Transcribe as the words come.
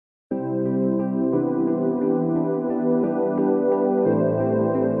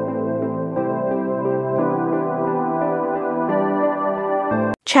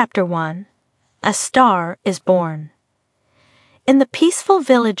Chapter 1. A Star is Born. In the peaceful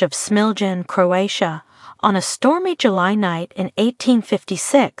village of Smiljan, Croatia, on a stormy July night in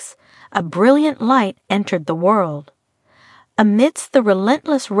 1856, a brilliant light entered the world. Amidst the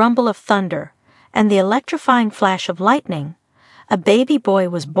relentless rumble of thunder and the electrifying flash of lightning, a baby boy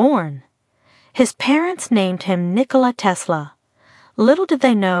was born. His parents named him Nikola Tesla. Little did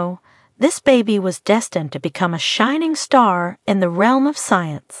they know, this baby was destined to become a shining star in the realm of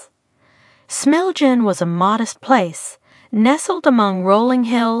science. Smiljan was a modest place, nestled among rolling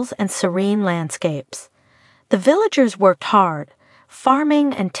hills and serene landscapes. The villagers worked hard,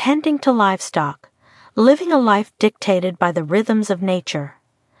 farming and tending to livestock, living a life dictated by the rhythms of nature.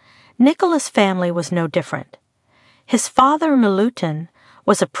 Nikola's family was no different. His father, Milutin,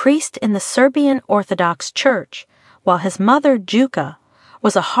 was a priest in the Serbian Orthodox Church, while his mother, Juka,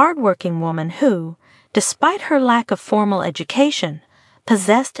 was a hard-working woman who, despite her lack of formal education,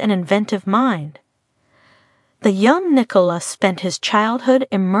 possessed an inventive mind. The young Nikola spent his childhood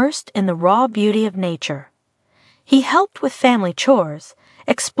immersed in the raw beauty of nature. He helped with family chores,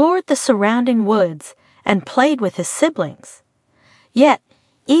 explored the surrounding woods, and played with his siblings. Yet,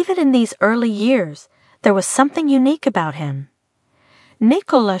 even in these early years, there was something unique about him.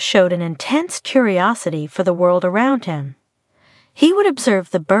 Nikola showed an intense curiosity for the world around him. He would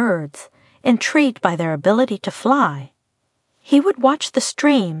observe the birds, intrigued by their ability to fly. He would watch the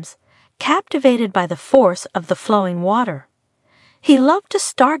streams, captivated by the force of the flowing water. He loved to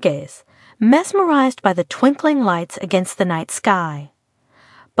stargaze, mesmerized by the twinkling lights against the night sky.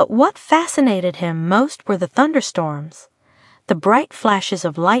 But what fascinated him most were the thunderstorms. The bright flashes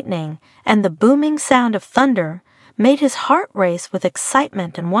of lightning and the booming sound of thunder made his heart race with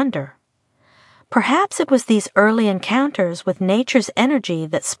excitement and wonder. Perhaps it was these early encounters with nature's energy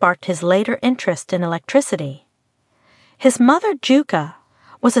that sparked his later interest in electricity. His mother, Juka,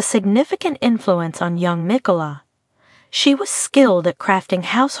 was a significant influence on young Nikola. She was skilled at crafting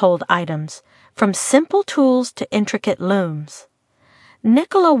household items, from simple tools to intricate looms.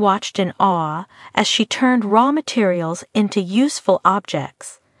 Nikola watched in awe as she turned raw materials into useful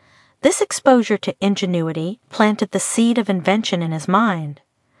objects. This exposure to ingenuity planted the seed of invention in his mind.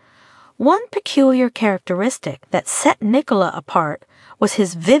 One peculiar characteristic that set Nikola apart was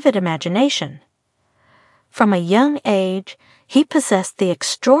his vivid imagination. From a young age, he possessed the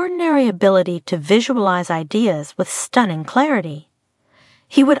extraordinary ability to visualize ideas with stunning clarity.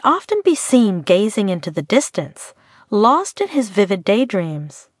 He would often be seen gazing into the distance, lost in his vivid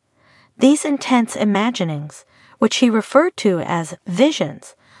daydreams. These intense imaginings, which he referred to as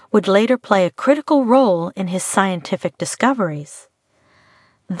visions, would later play a critical role in his scientific discoveries.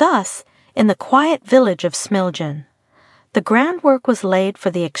 Thus, in the quiet village of Smiljan, the groundwork was laid for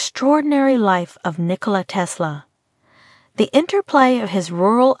the extraordinary life of Nikola Tesla. The interplay of his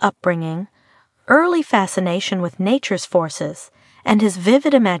rural upbringing, early fascination with nature's forces, and his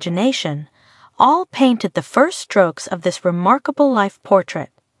vivid imagination all painted the first strokes of this remarkable life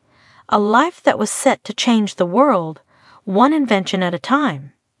portrait, a life that was set to change the world, one invention at a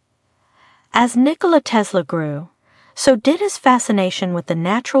time. As Nikola Tesla grew, so did his fascination with the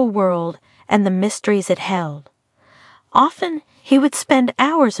natural world and the mysteries it held. Often he would spend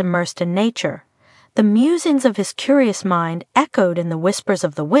hours immersed in nature. The musings of his curious mind echoed in the whispers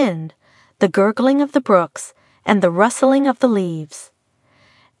of the wind, the gurgling of the brooks, and the rustling of the leaves.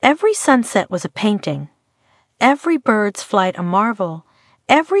 Every sunset was a painting, every bird's flight a marvel,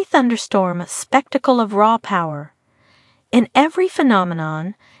 every thunderstorm a spectacle of raw power. In every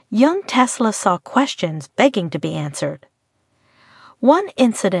phenomenon, young Tesla saw questions begging to be answered. One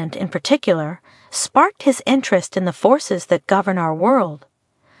incident in particular sparked his interest in the forces that govern our world.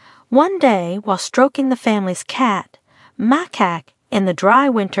 One day, while stroking the family's cat, Macaque, in the dry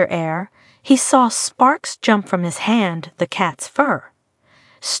winter air, he saw sparks jump from his hand, the cat's fur.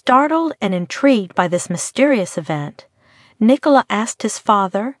 Startled and intrigued by this mysterious event, Nikola asked his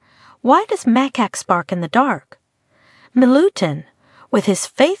father, "Why does Macaque spark in the dark?" Milutin, with his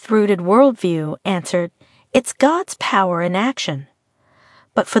faith-rooted worldview, answered, "It's God's power in action."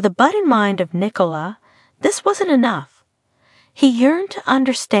 But for the budding mind of Nikola, this wasn't enough. He yearned to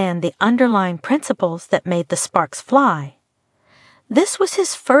understand the underlying principles that made the sparks fly. This was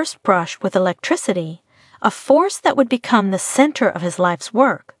his first brush with electricity, a force that would become the center of his life's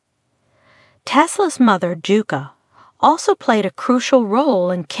work. Tesla's mother, Juka, also played a crucial role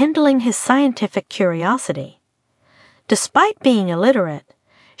in kindling his scientific curiosity. Despite being illiterate,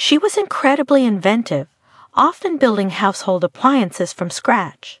 she was incredibly inventive, often building household appliances from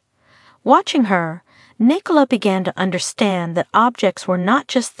scratch. Watching her, Nikola began to understand that objects were not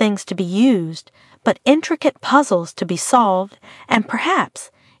just things to be used, but intricate puzzles to be solved and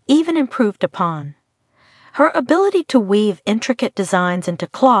perhaps even improved upon. Her ability to weave intricate designs into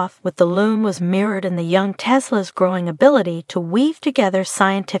cloth with the loom was mirrored in the young Tesla's growing ability to weave together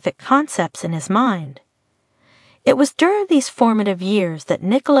scientific concepts in his mind. It was during these formative years that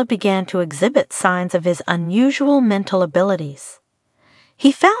Nikola began to exhibit signs of his unusual mental abilities.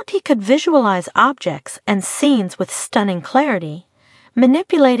 He found he could visualize objects and scenes with stunning clarity,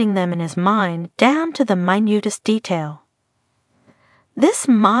 manipulating them in his mind down to the minutest detail. This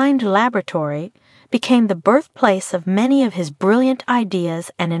mind laboratory became the birthplace of many of his brilliant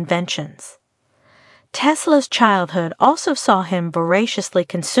ideas and inventions. Tesla's childhood also saw him voraciously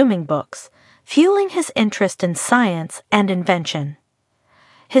consuming books, fueling his interest in science and invention.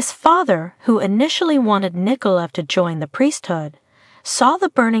 His father, who initially wanted Nikola to join the priesthood, saw the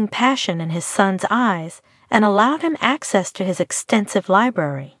burning passion in his son's eyes and allowed him access to his extensive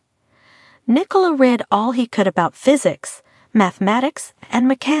library. Nikola read all he could about physics, mathematics, and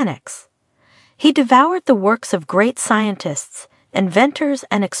mechanics. He devoured the works of great scientists, inventors,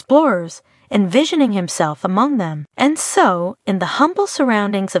 and explorers, envisioning himself among them. And so, in the humble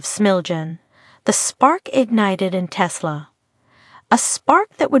surroundings of Smiljan, the spark ignited in Tesla. A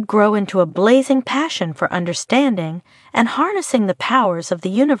spark that would grow into a blazing passion for understanding and harnessing the powers of the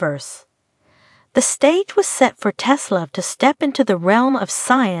universe. The stage was set for Tesla to step into the realm of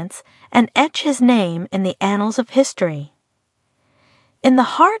science and etch his name in the annals of history. In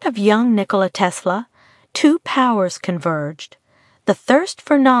the heart of young Nikola Tesla, two powers converged: the thirst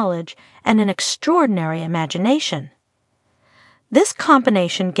for knowledge and an extraordinary imagination. This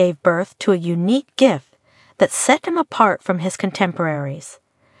combination gave birth to a unique gift that set him apart from his contemporaries.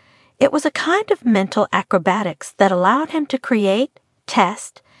 It was a kind of mental acrobatics that allowed him to create,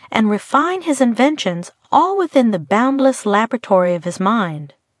 test, and refine his inventions all within the boundless laboratory of his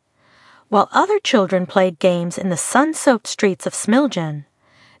mind. While other children played games in the sun-soaked streets of Smiljan,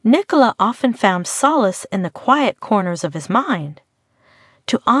 Nikola often found solace in the quiet corners of his mind.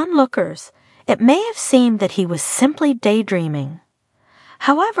 To onlookers, it may have seemed that he was simply daydreaming.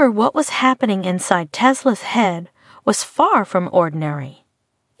 However, what was happening inside Tesla's head was far from ordinary.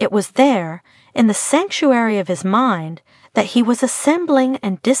 It was there, in the sanctuary of his mind, that he was assembling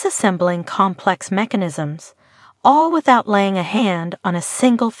and disassembling complex mechanisms, all without laying a hand on a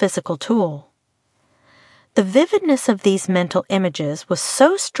single physical tool. The vividness of these mental images was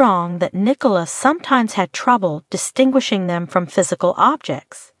so strong that Nikola sometimes had trouble distinguishing them from physical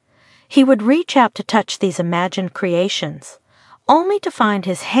objects. He would reach out to touch these imagined creations, only to find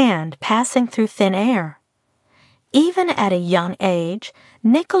his hand passing through thin air. Even at a young age,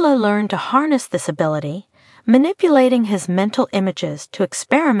 Nikola learned to harness this ability, manipulating his mental images to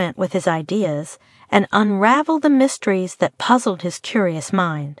experiment with his ideas and unravel the mysteries that puzzled his curious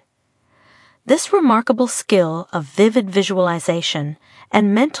mind. This remarkable skill of vivid visualization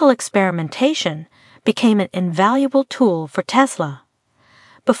and mental experimentation became an invaluable tool for Tesla.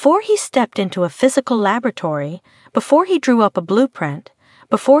 Before he stepped into a physical laboratory, before he drew up a blueprint,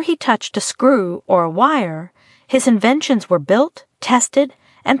 before he touched a screw or a wire, his inventions were built, tested,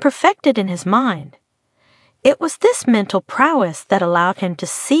 and perfected in his mind. It was this mental prowess that allowed him to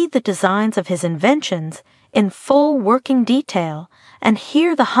see the designs of his inventions in full working detail and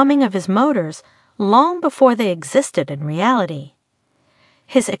hear the humming of his motors long before they existed in reality.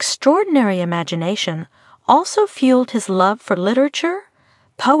 His extraordinary imagination also fueled his love for literature,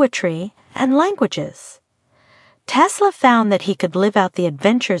 poetry, and languages. Tesla found that he could live out the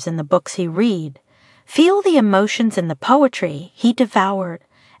adventures in the books he read, feel the emotions in the poetry he devoured,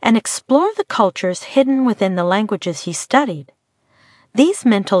 and explore the cultures hidden within the languages he studied. These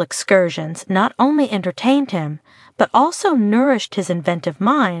mental excursions not only entertained him, but also nourished his inventive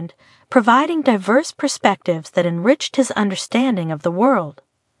mind, providing diverse perspectives that enriched his understanding of the world.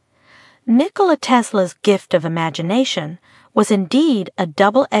 Nikola Tesla's gift of imagination was indeed a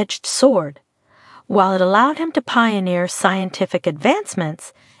double-edged sword. While it allowed him to pioneer scientific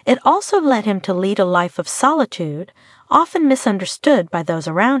advancements, it also led him to lead a life of solitude, often misunderstood by those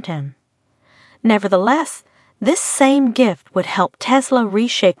around him. Nevertheless, this same gift would help Tesla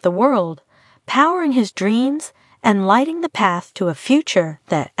reshape the world, powering his dreams and lighting the path to a future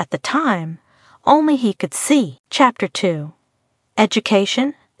that, at the time, only he could see. Chapter 2.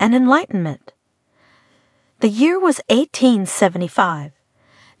 Education and Enlightenment. The year was 1875.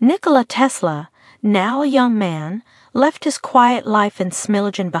 Nikola Tesla, now a young man, left his quiet life in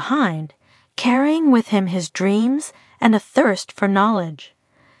Smiljan behind, carrying with him his dreams and a thirst for knowledge.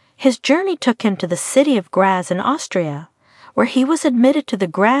 His journey took him to the city of Graz in Austria, where he was admitted to the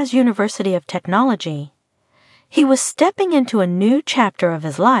Graz University of Technology. He was stepping into a new chapter of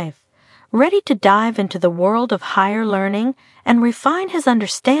his life, ready to dive into the world of higher learning and refine his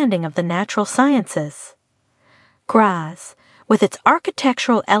understanding of the natural sciences. Graz, with its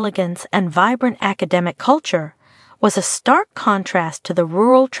architectural elegance and vibrant academic culture, was a stark contrast to the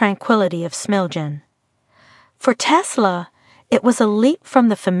rural tranquility of Smiljan. For Tesla, it was a leap from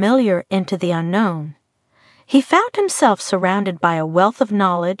the familiar into the unknown. He found himself surrounded by a wealth of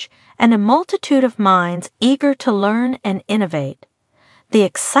knowledge and a multitude of minds eager to learn and innovate. The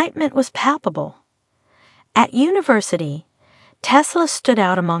excitement was palpable. At university, Tesla stood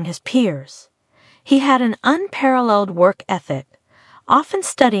out among his peers. He had an unparalleled work ethic, often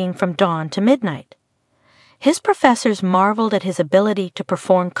studying from dawn to midnight. His professors marveled at his ability to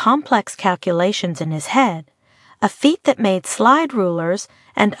perform complex calculations in his head, a feat that made slide rulers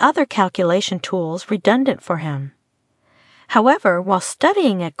and other calculation tools redundant for him. However, while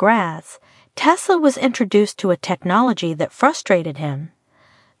studying at Graz, Tesla was introduced to a technology that frustrated him: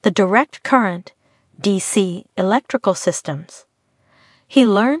 the direct current, DC, electrical systems. He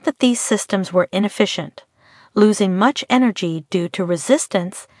learned that these systems were inefficient, losing much energy due to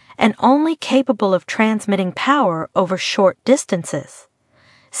resistance and only capable of transmitting power over short distances.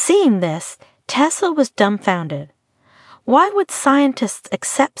 Seeing this, Tesla was dumbfounded. Why would scientists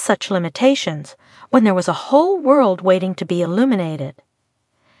accept such limitations when there was a whole world waiting to be illuminated?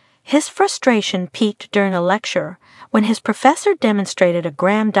 His frustration peaked during a lecture when his professor demonstrated a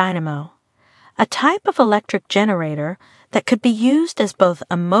Gram dynamo, a type of electric generator that could be used as both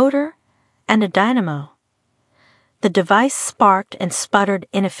a motor and a dynamo. The device sparked and sputtered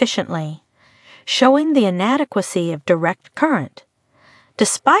inefficiently, showing the inadequacy of direct current.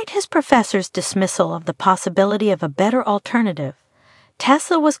 Despite his professor's dismissal of the possibility of a better alternative,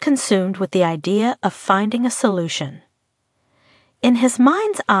 Tesla was consumed with the idea of finding a solution. In his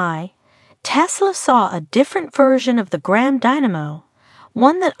mind's eye, Tesla saw a different version of the Gram dynamo,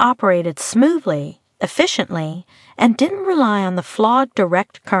 one that operated smoothly, efficiently, and didn't rely on the flawed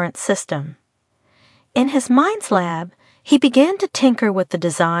direct current system. In his mind's lab, he began to tinker with the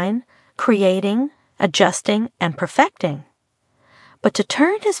design, creating, adjusting, and perfecting. But to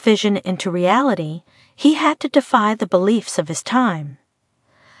turn his vision into reality, he had to defy the beliefs of his time.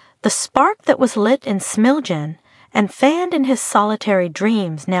 The spark that was lit in Smiljan and fanned in his solitary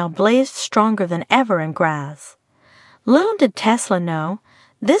dreams now blazed stronger than ever in Graz. Little did Tesla know,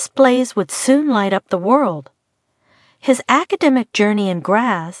 this blaze would soon light up the world. His academic journey in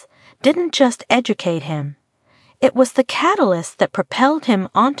Graz didn't just educate him. It was the catalyst that propelled him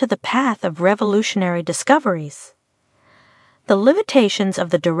onto the path of revolutionary discoveries. The limitations of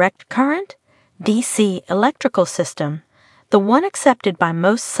the direct current, DC electrical system, the one accepted by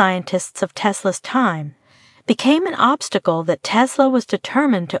most scientists of Tesla's time, became an obstacle that Tesla was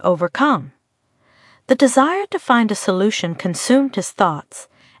determined to overcome. The desire to find a solution consumed his thoughts,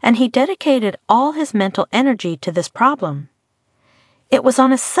 and he dedicated all his mental energy to this problem. It was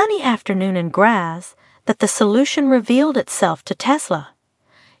on a sunny afternoon in Graz that the solution revealed itself to Tesla.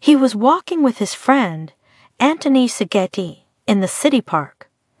 He was walking with his friend, Antoni Szigeti, in the city park.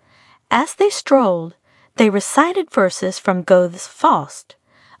 As they strolled, they recited verses from Goethe's Faust,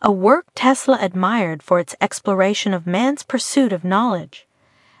 a work Tesla admired for its exploration of man's pursuit of knowledge.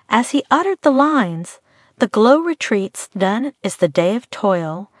 As he uttered the lines, "The glow retreats, done is the day of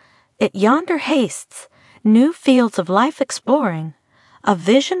toil, it yonder hastes, new fields of life exploring," a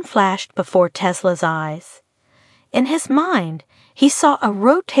vision flashed before Tesla's eyes. In his mind, he saw a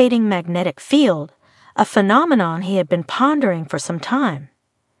rotating magnetic field, a phenomenon he had been pondering for some time.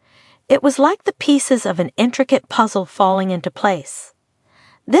 It was like the pieces of an intricate puzzle falling into place.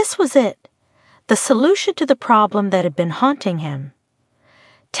 This was it, the solution to the problem that had been haunting him.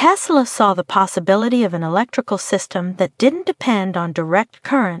 Tesla saw the possibility of an electrical system that didn't depend on direct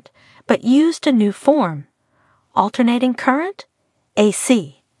current, but used a new form: alternating current,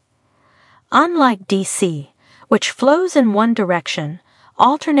 AC. Unlike DC, which flows in one direction,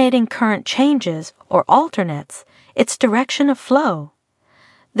 alternating current changes, or alternates, its direction of flow.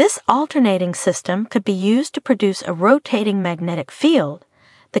 This alternating system could be used to produce a rotating magnetic field,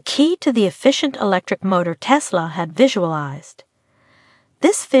 the key to the efficient electric motor Tesla had visualized.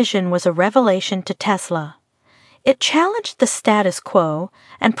 This vision was a revelation to Tesla. It challenged the status quo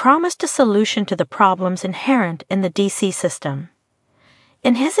and promised a solution to the problems inherent in the DC system.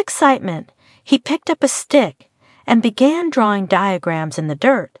 In his excitement, he picked up a stick and began drawing diagrams in the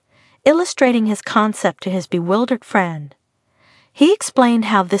dirt, illustrating his concept to his bewildered friend. He explained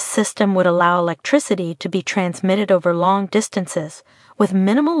how this system would allow electricity to be transmitted over long distances with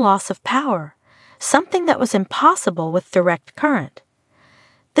minimal loss of power, something that was impossible with direct current.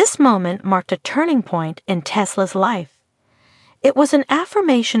 This moment marked a turning point in Tesla's life. It was an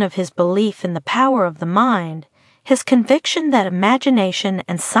affirmation of his belief in the power of the mind, his conviction that imagination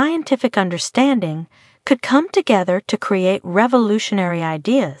and scientific understanding could come together to create revolutionary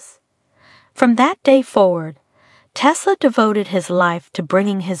ideas. From that day forward, Tesla devoted his life to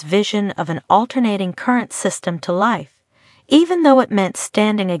bringing his vision of an alternating current system to life, even though it meant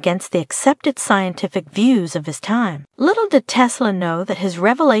standing against the accepted scientific views of his time. Little did Tesla know that his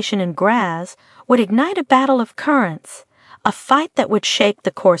revelation in Graz would ignite a battle of currents, a fight that would shape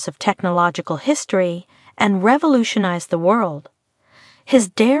the course of technological history and revolutionize the world. His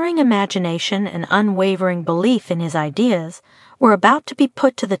daring imagination and unwavering belief in his ideas were about to be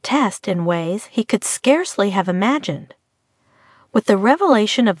put to the test in ways he could scarcely have imagined. With the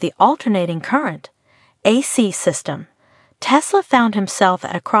revelation of the alternating current, AC system, Tesla found himself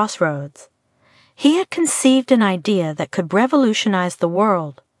at a crossroads. He had conceived an idea that could revolutionize the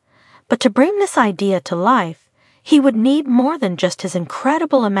world, but to bring this idea to life, he would need more than just his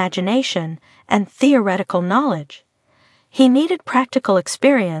incredible imagination and theoretical knowledge. He needed practical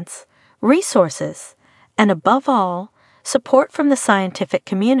experience, resources, and above all, support from the scientific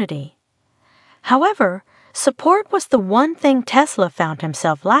community. However, support was the one thing Tesla found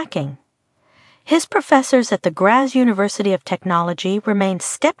himself lacking. His professors at the Graz University of Technology remained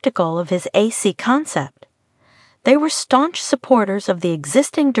skeptical of his AC concept. They were staunch supporters of the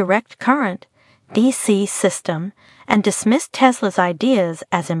existing direct current, DC system, and dismissed Tesla's ideas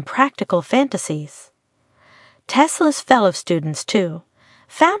as impractical fantasies. Tesla's fellow students, too,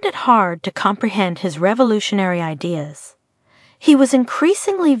 found it hard to comprehend his revolutionary ideas. He was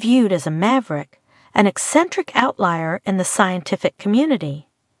increasingly viewed as a maverick, an eccentric outlier in the scientific community.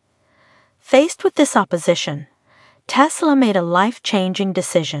 Faced with this opposition, Tesla made a life-changing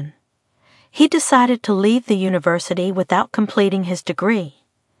decision. He decided to leave the university without completing his degree.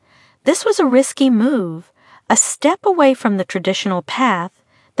 This was a risky move, a step away from the traditional path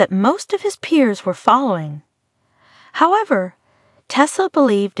that most of his peers were following. However, Tesla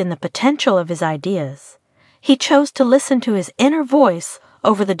believed in the potential of his ideas. He chose to listen to his inner voice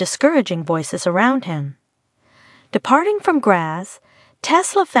over the discouraging voices around him. Departing from Graz,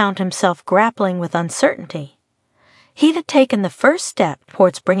 Tesla found himself grappling with uncertainty. He had taken the first step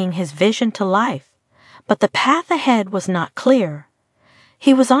towards bringing his vision to life, but the path ahead was not clear.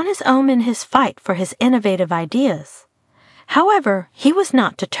 He was on his own in his fight for his innovative ideas. However, he was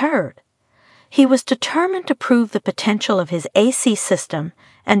not deterred. He was determined to prove the potential of his AC system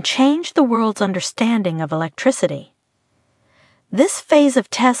and change the world's understanding of electricity. This phase of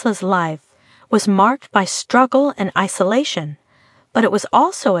Tesla's life was marked by struggle and isolation, but it was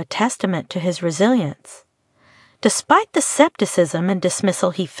also a testament to his resilience. Despite the skepticism and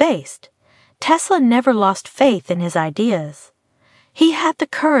dismissal he faced, Tesla never lost faith in his ideas. He had the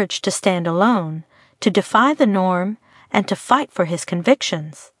courage to stand alone, to defy the norm, and to fight for his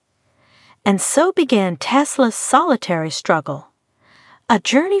convictions. And so began Tesla's solitary struggle, a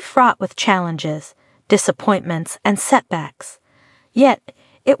journey fraught with challenges, disappointments, and setbacks. Yet,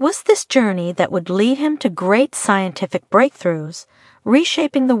 it was this journey that would lead him to great scientific breakthroughs,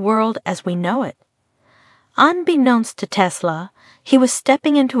 reshaping the world as we know it. Unbeknownst to Tesla, he was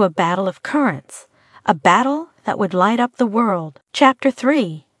stepping into a battle of currents, a battle that would light up the world. Chapter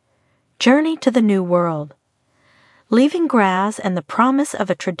 3: Journey to the New World. Leaving Graz and the promise of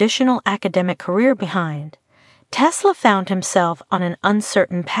a traditional academic career behind, Tesla found himself on an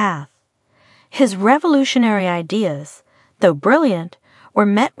uncertain path. His revolutionary ideas, though brilliant, were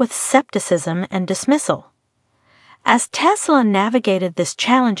met with skepticism and dismissal. As Tesla navigated this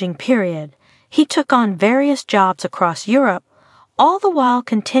challenging period, he took on various jobs across Europe, all the while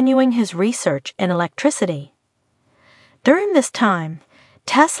continuing his research in electricity. During this time,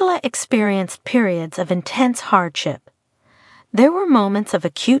 Tesla experienced periods of intense hardship. There were moments of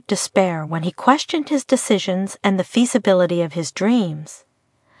acute despair when he questioned his decisions and the feasibility of his dreams.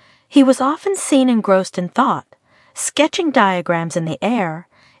 He was often seen engrossed in thought, sketching diagrams in the air,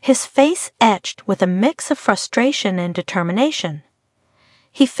 his face etched with a mix of frustration and determination.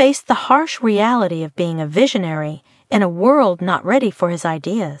 He faced the harsh reality of being a visionary in a world not ready for his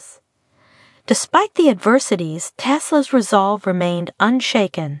ideas. Despite the adversities, Tesla's resolve remained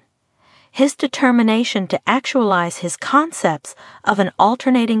unshaken. His determination to actualize his concepts of an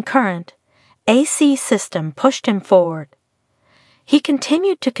alternating current, AC system pushed him forward. He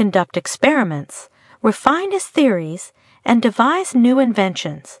continued to conduct experiments, refine his theories, and devise new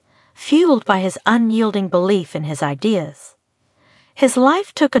inventions, fueled by his unyielding belief in his ideas. His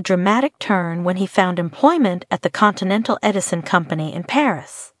life took a dramatic turn when he found employment at the Continental Edison Company in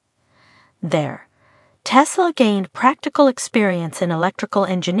Paris. There, Tesla gained practical experience in electrical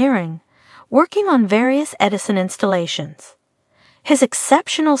engineering, working on various Edison installations. His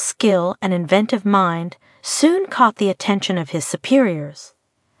exceptional skill and inventive mind soon caught the attention of his superiors.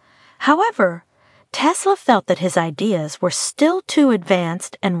 However, Tesla felt that his ideas were still too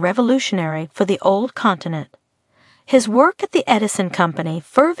advanced and revolutionary for the old continent. His work at the Edison Company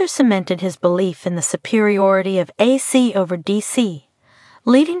further cemented his belief in the superiority of AC over DC,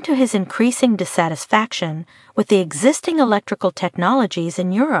 leading to his increasing dissatisfaction with the existing electrical technologies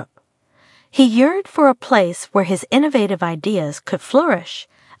in Europe. He yearned for a place where his innovative ideas could flourish,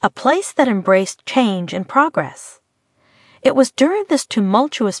 a place that embraced change and progress. It was during this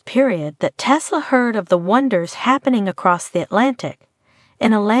tumultuous period that Tesla heard of the wonders happening across the Atlantic,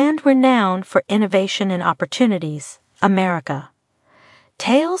 in a land renowned for innovation and opportunities, America.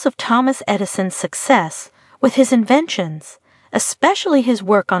 Tales of Thomas Edison's success with his inventions, especially his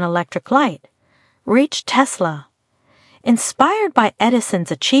work on electric light, reached Tesla. Inspired by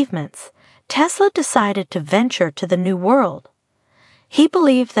Edison's achievements, Tesla decided to venture to the New World. He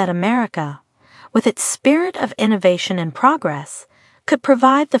believed that America, with its spirit of innovation and progress, could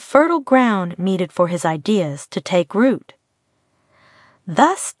provide the fertile ground needed for his ideas to take root.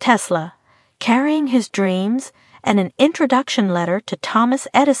 Thus Tesla, carrying his dreams and an introduction letter to Thomas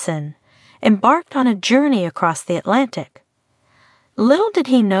Edison, embarked on a journey across the Atlantic. Little did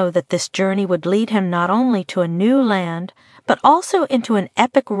he know that this journey would lead him not only to a new land, but also into an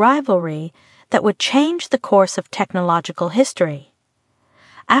epic rivalry that would change the course of technological history.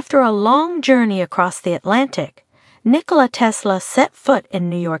 After a long journey across the Atlantic, Nikola Tesla set foot in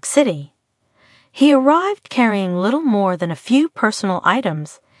New York City. He arrived carrying little more than a few personal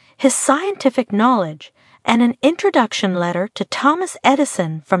items, his scientific knowledge, and an introduction letter to Thomas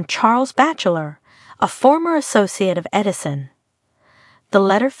Edison from Charles Batchelor, a former associate of Edison. The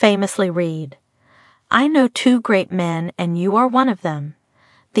letter famously read, "I know two great men, and you are one of them.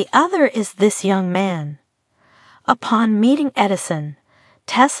 The other is this young man." Upon meeting Edison,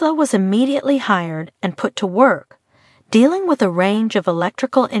 Tesla was immediately hired and put to work, dealing with a range of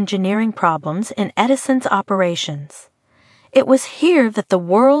electrical engineering problems in Edison's operations. It was here that the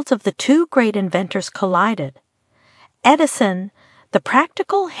worlds of the two great inventors collided. Edison, the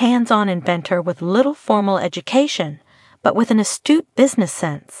practical, hands-on inventor with little formal education, but with an astute business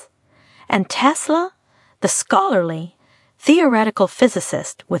sense, and Tesla, the scholarly, theoretical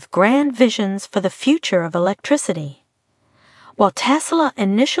physicist with grand visions for the future of electricity. While Tesla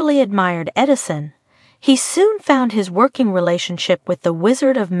initially admired Edison, he soon found his working relationship with the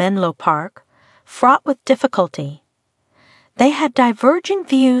Wizard of Menlo Park fraught with difficulty. They had diverging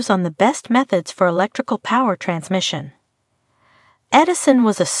views on the best methods for electrical power transmission. Edison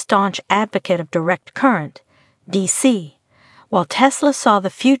was a staunch advocate of direct current, DC, while Tesla saw the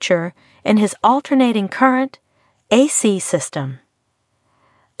future in his alternating current, AC system.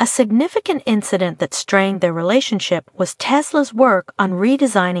 A significant incident that strained their relationship was Tesla's work on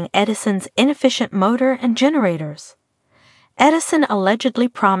redesigning Edison's inefficient motor and generators. Edison allegedly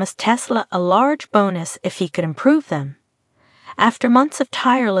promised Tesla a large bonus if he could improve them. After months of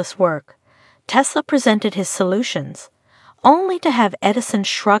tireless work, Tesla presented his solutions, only to have Edison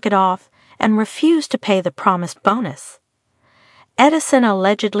shrug it off and refuse to pay the promised bonus. Edison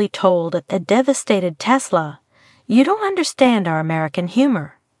allegedly told a devastated Tesla, "You don't understand our American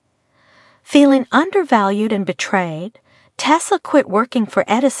humor." Feeling undervalued and betrayed, Tesla quit working for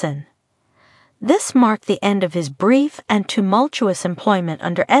Edison. This marked the end of his brief and tumultuous employment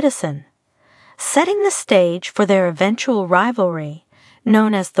under Edison, setting the stage for their eventual rivalry,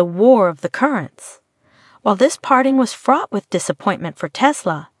 known as the War of the Currents. While this parting was fraught with disappointment for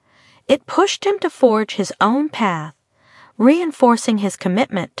Tesla, it pushed him to forge his own path, reinforcing his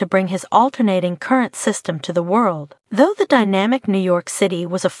commitment to bring his alternating current system to the world. Though the dynamic New York City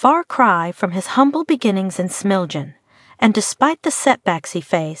was a far cry from his humble beginnings in Smiljan, and despite the setbacks he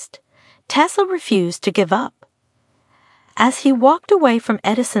faced, Tesla refused to give up. As he walked away from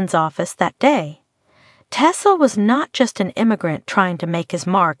Edison's office that day, Tesla was not just an immigrant trying to make his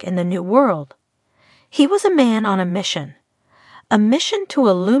mark in the new world. He was a man on a mission to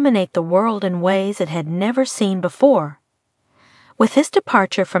illuminate the world in ways it had never seen before. With his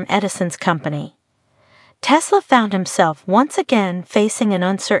departure from Edison's company, Tesla found himself once again facing an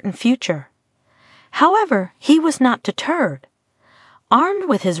uncertain future. However, he was not deterred. Armed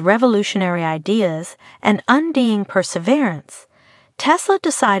with his revolutionary ideas and undying perseverance, Tesla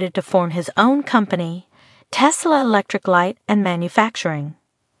decided to form his own company, Tesla Electric Light and Manufacturing.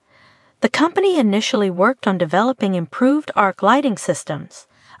 The company initially worked on developing improved arc lighting systems,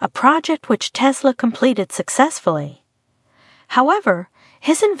 a project which Tesla completed successfully. However,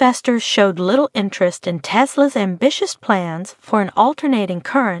 his investors showed little interest in Tesla's ambitious plans for an alternating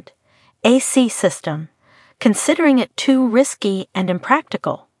current, AC system, considering it too risky and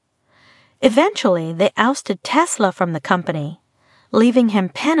impractical. Eventually, they ousted Tesla from the company, leaving him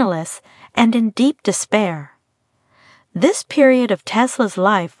penniless and in deep despair. This period of Tesla's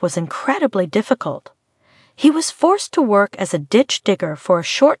life was incredibly difficult. He was forced to work as a ditch digger for a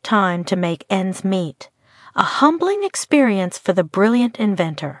short time to make ends meet, a humbling experience for the brilliant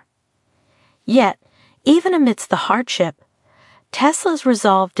inventor. Yet, even amidst the hardship, Tesla's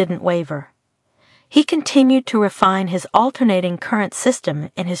resolve didn't waver. He continued to refine his alternating current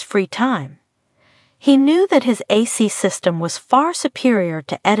system in his free time. He knew that his AC system was far superior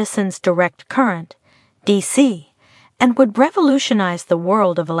to Edison's direct current, DC, and would revolutionize the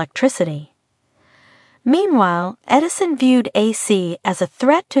world of electricity. Meanwhile, Edison viewed AC as a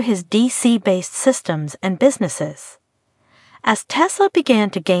threat to his DC-based systems and businesses. As Tesla began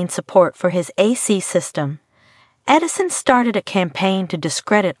to gain support for his AC system, Edison started a campaign to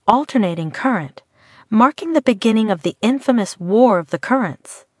discredit alternating current, marking the beginning of the infamous War of the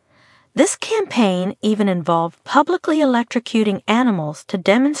Currents. This campaign even involved publicly electrocuting animals to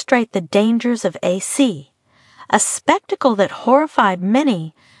demonstrate the dangers of AC, a spectacle that horrified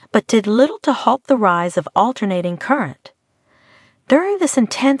many but did little to halt the rise of alternating current. During this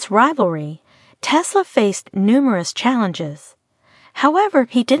intense rivalry, Tesla faced numerous challenges. However,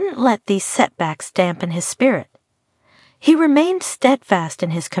 he didn't let these setbacks dampen his spirit. He remained steadfast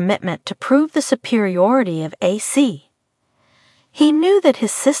in his commitment to prove the superiority of AC. He knew that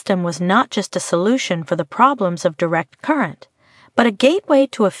his system was not just a solution for the problems of direct current, but a gateway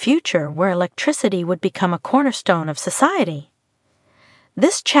to a future where electricity would become a cornerstone of society.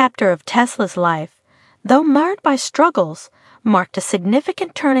 This chapter of Tesla's life, though marred by struggles, marked a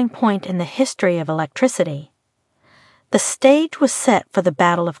significant turning point in the history of electricity. The stage was set for the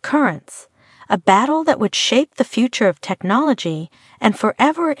Battle of Currents, a battle that would shape the future of technology and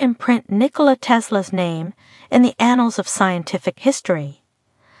forever imprint Nikola Tesla's name in the annals of scientific history.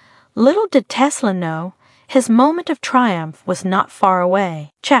 Little did Tesla know, his moment of triumph was not far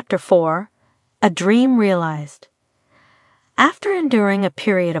away. Chapter 4: A Dream Realized. After enduring a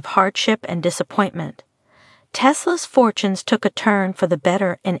period of hardship and disappointment, Tesla's fortunes took a turn for the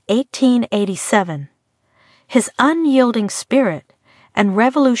better in 1887. His unyielding spirit and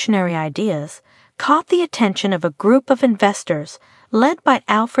revolutionary ideas caught the attention of a group of investors led by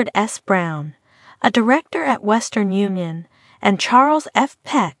Alfred S. Brown, a director at Western Union, and Charles F.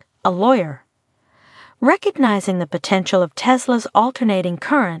 Peck, a lawyer. Recognizing the potential of Tesla's alternating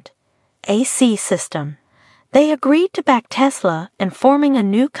current, AC system, they agreed to back Tesla in forming a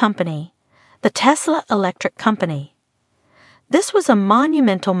new company, the Tesla Electric Company. This was a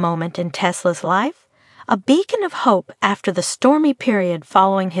monumental moment in Tesla's life, a beacon of hope after the stormy period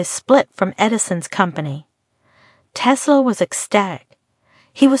following his split from Edison's company. Tesla was ecstatic.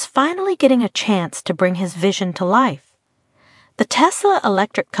 He was finally getting a chance to bring his vision to life. The Tesla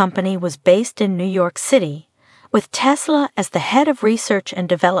Electric Company was based in New York City, with Tesla as the head of research and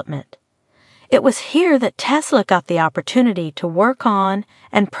development. It was here that Tesla got the opportunity to work on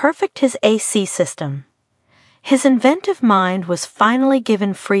and perfect his AC system. His inventive mind was finally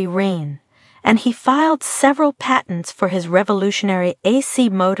given free rein, and he filed several patents for his revolutionary AC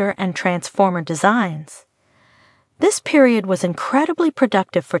motor and transformer designs. This period was incredibly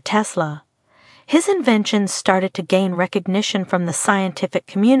productive for Tesla. His inventions started to gain recognition from the scientific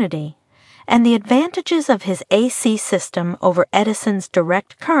community, and the advantages of his AC system over Edison's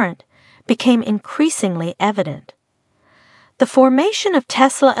direct current became increasingly evident. The formation of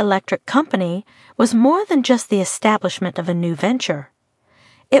Tesla Electric Company was more than just the establishment of a new venture.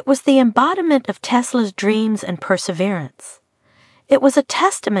 It was the embodiment of Tesla's dreams and perseverance. It was a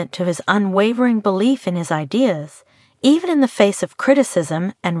testament to his unwavering belief in his ideas, even in the face of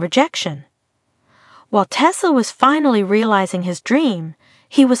criticism and rejection. While Tesla was finally realizing his dream,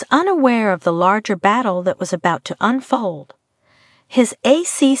 he was unaware of the larger battle that was about to unfold. His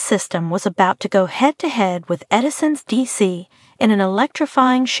AC system was about to go head-to-head with Edison's DC in an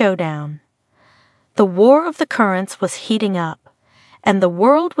electrifying showdown. The War of the Currents was heating up, and the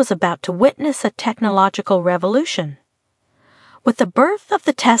world was about to witness a technological revolution. With the birth of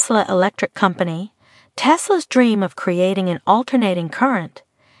the Tesla Electric Company, Tesla's dream of creating an alternating current,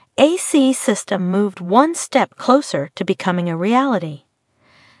 AC system moved one step closer to becoming a reality.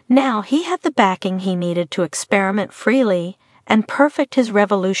 Now he had the backing he needed to experiment freely and perfect his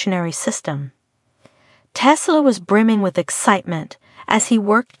revolutionary system. Tesla was brimming with excitement as he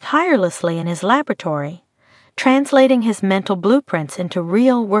worked tirelessly in his laboratory, translating his mental blueprints into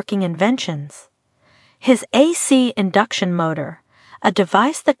real working inventions. His AC induction motor, a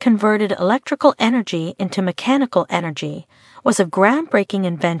device that converted electrical energy into mechanical energy, was a groundbreaking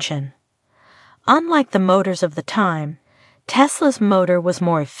invention. Unlike the motors of the time, Tesla's motor was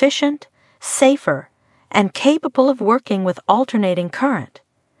more efficient, safer, and capable of working with alternating current.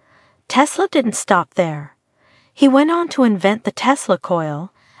 Tesla didn't stop there. He went on to invent the Tesla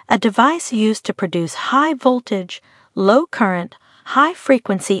coil, a device used to produce high-voltage, low-current,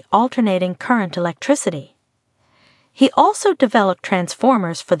 high-frequency alternating current electricity. He also developed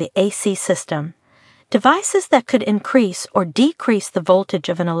transformers for the AC system, devices that could increase or decrease the voltage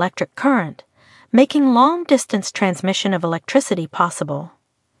of an electric current, making long-distance transmission of electricity possible.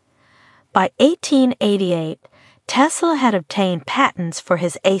 By 1888, Tesla had obtained patents for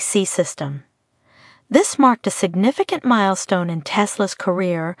his AC system. This marked a significant milestone in Tesla's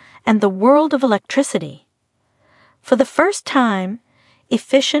career and the world of electricity. For the first time,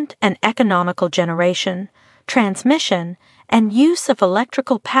 efficient and economical generation, transmission, and use of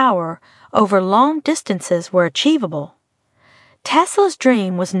electrical power over long distances were achievable. Tesla's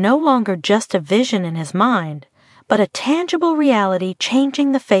dream was no longer just a vision in his mind, but a tangible reality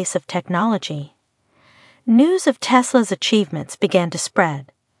changing the face of technology. News of Tesla's achievements began to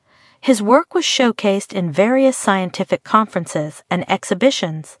spread. His work was showcased in various scientific conferences and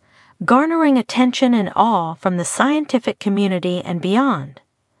exhibitions, garnering attention and awe from the scientific community and beyond.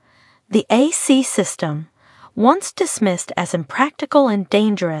 The AC system, once dismissed as impractical and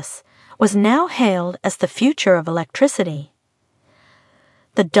dangerous, was now hailed as the future of electricity.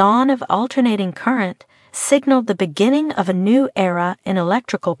 The dawn of alternating current signaled the beginning of a new era in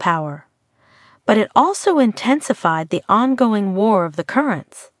electrical power. But it also intensified the ongoing war of the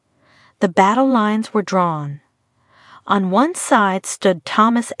currents. The battle lines were drawn. On one side stood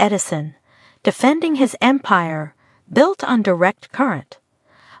Thomas Edison, defending his empire, built on direct current.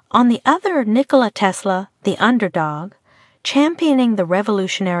 On the other, Nikola Tesla, the underdog, championing the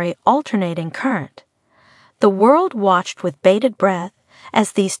revolutionary alternating current. The world watched with bated breath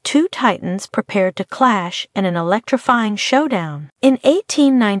as these two titans prepared to clash in an electrifying showdown. In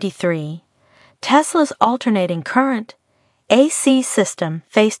 1893, Tesla's alternating current, AC system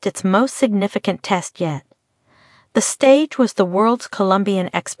faced its most significant test yet. The stage was the World's Columbian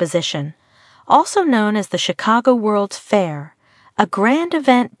Exposition, also known as the Chicago World's Fair, a grand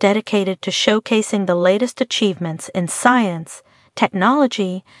event dedicated to showcasing the latest achievements in science,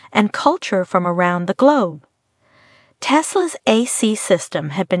 technology, and culture from around the globe. Tesla's AC system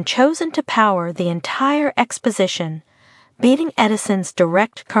had been chosen to power the entire exposition, beating Edison's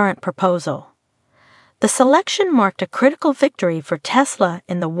direct current proposal. The selection marked a critical victory for Tesla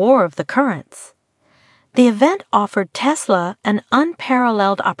in the war of the currents. The event offered Tesla an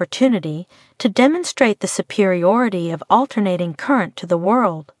unparalleled opportunity to demonstrate the superiority of alternating current to the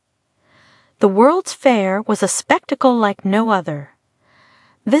world. The World's Fair was a spectacle like no other.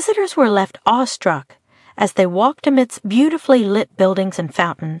 Visitors were left awestruck as they walked amidst beautifully lit buildings and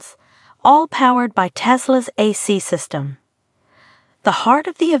fountains, all powered by Tesla's AC system. The heart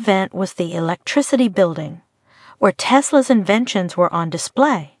of the event was the Electricity Building, where Tesla's inventions were on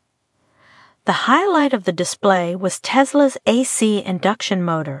display. The highlight of the display was Tesla's AC induction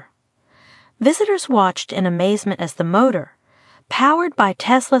motor. Visitors watched in amazement as the motor, powered by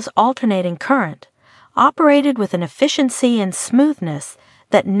Tesla's alternating current, operated with an efficiency and smoothness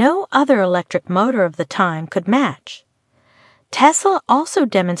that no other electric motor of the time could match. Tesla also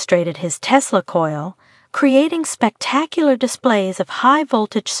demonstrated his Tesla coil, creating spectacular displays of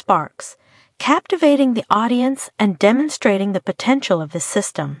high-voltage sparks, captivating the audience and demonstrating the potential of his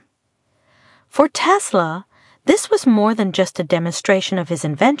system. For Tesla, this was more than just a demonstration of his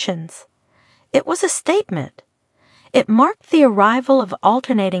inventions. It was a statement. It marked the arrival of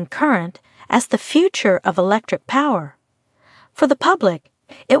alternating current as the future of electric power. For the public,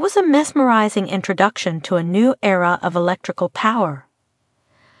 it was a mesmerizing introduction to a new era of electrical power.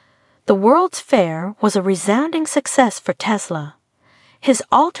 The World's Fair was a resounding success for Tesla. His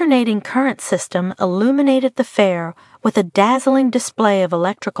alternating current system illuminated the fair with a dazzling display of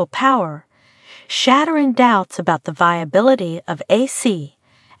electrical power, shattering doubts about the viability of AC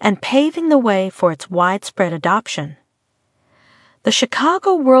and paving the way for its widespread adoption. The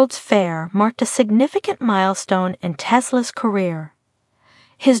Chicago World's Fair marked a significant milestone in Tesla's career.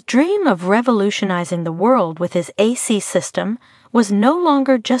 His dream of revolutionizing the world with his AC system was no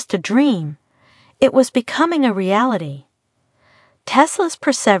longer just a dream. It was becoming a reality. Tesla's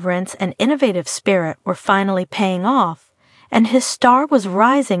perseverance and innovative spirit were finally paying off, and his star was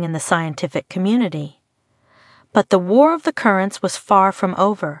rising in the scientific community. But the war of the currents was far from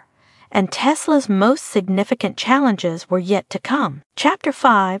over, and Tesla's most significant challenges were yet to come. Chapter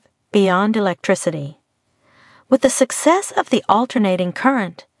 5: Beyond Electricity. With the success of the alternating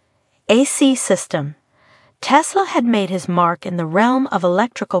current, AC system, Tesla had made his mark in the realm of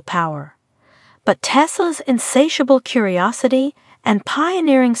electrical power. but Tesla's insatiable curiosity and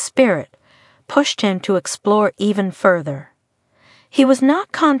pioneering spirit pushed him to explore even further. He was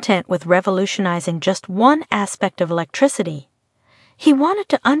not content with revolutionizing just one aspect of electricity. He wanted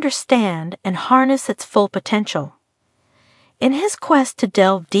to understand and harness its full potential. In his quest to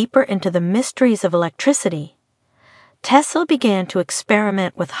delve deeper into the mysteries of electricity, Tesla began to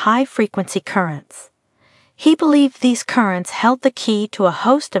experiment with high-frequency currents. He believed these currents held the key to a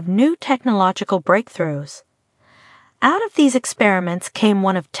host of new technological breakthroughs. Out of these experiments came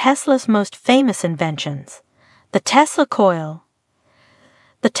one of Tesla's most famous inventions, the Tesla coil.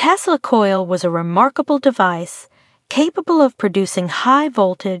 The Tesla coil was a remarkable device capable of producing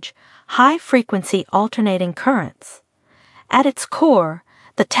high-voltage, high-frequency alternating currents. At its core,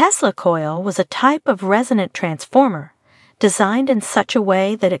 the Tesla coil was a type of resonant transformer designed in such a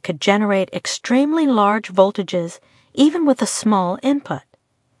way that it could generate extremely large voltages even with a small input.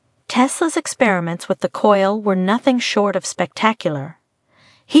 Tesla's experiments with the coil were nothing short of spectacular.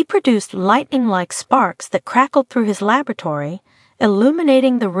 He produced lightning-like sparks that crackled through his laboratory,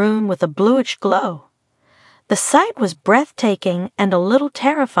 illuminating the room with a bluish glow. The sight was breathtaking and a little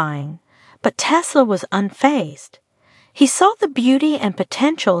terrifying, but Tesla was unfazed. He saw the beauty and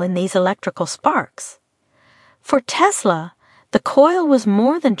potential in these electrical sparks. For Tesla, the coil was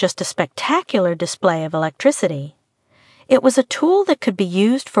more than just a spectacular display of electricity. It was a tool that could be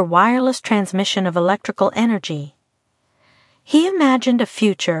used for wireless transmission of electrical energy. He imagined a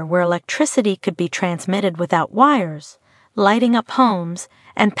future where electricity could be transmitted without wires, lighting up homes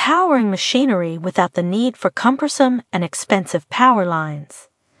and powering machinery without the need for cumbersome and expensive power lines.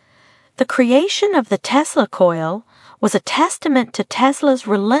 The creation of the Tesla coil was a testament to Tesla's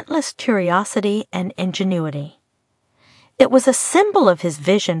relentless curiosity and ingenuity. It was a symbol of his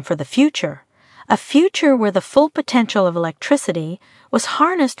vision for the future, a future where the full potential of electricity was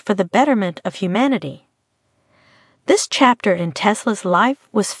harnessed for the betterment of humanity. This chapter in Tesla's life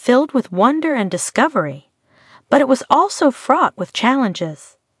was filled with wonder and discovery, but it was also fraught with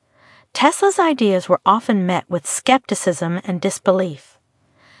challenges. Tesla's ideas were often met with skepticism and disbelief.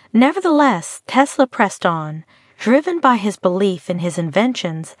 Nevertheless, Tesla pressed on, driven by his belief in his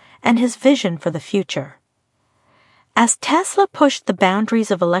inventions and his vision for the future. As Tesla pushed the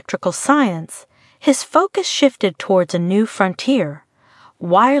boundaries of electrical science, his focus shifted towards a new frontier,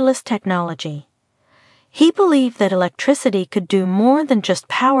 wireless technology. He believed that electricity could do more than just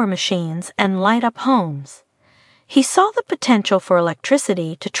power machines and light up homes. He saw the potential for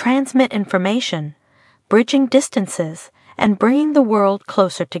electricity to transmit information, bridging distances and bringing the world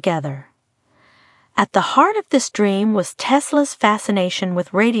closer together. At the heart of this dream was Tesla's fascination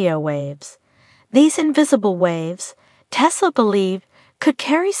with radio waves. These invisible waves, Tesla believed, could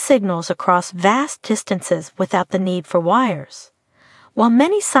carry signals across vast distances without the need for wires. While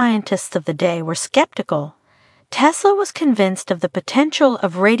many scientists of the day were skeptical, Tesla was convinced of the potential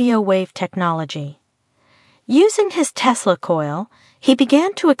of radio wave technology. Using his Tesla coil, he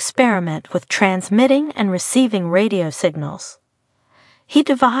began to experiment with transmitting and receiving radio signals. He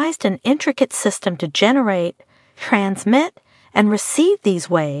devised an intricate system to generate, transmit, and receive these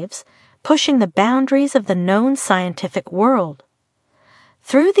waves, pushing the boundaries of the known scientific world.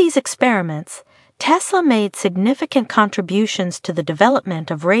 Through these experiments, Tesla made significant contributions to the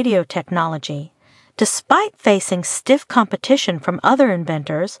development of radio technology, despite facing stiff competition from other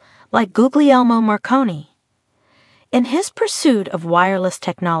inventors like Guglielmo Marconi. In his pursuit of wireless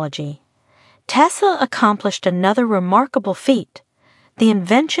technology, Tesla accomplished another remarkable feat, the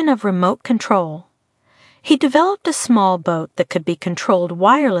invention of remote control. He developed a small boat that could be controlled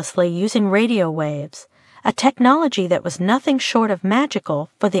wirelessly using radio waves, a technology that was nothing short of magical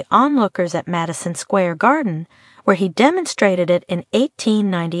for the onlookers at Madison Square Garden, where he demonstrated it in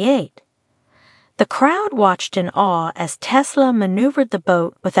 1898. The crowd watched in awe as Tesla maneuvered the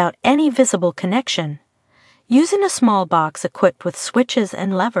boat without any visible connection, using a small box equipped with switches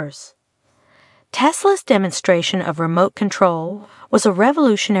and levers. Tesla's demonstration of remote control was a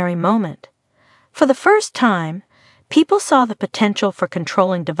revolutionary moment. For the first time, people saw the potential for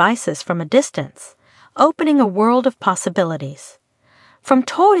controlling devices from a distance, opening a world of possibilities. From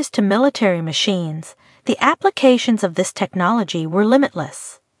toys to military machines, the applications of this technology were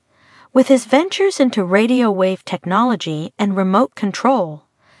limitless. With his ventures into radio wave technology and remote control,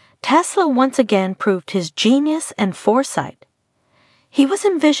 Tesla once again proved his genius and foresight. He was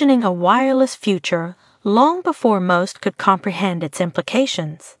envisioning a wireless future long before most could comprehend its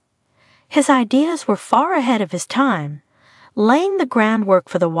implications. His ideas were far ahead of his time, laying the groundwork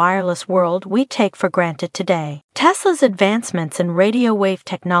for the wireless world we take for granted today. Tesla's advancements in radio wave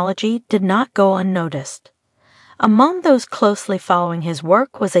technology did not go unnoticed. Among those closely following his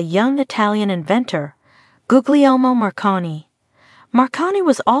work was a young Italian inventor, Guglielmo Marconi. Marconi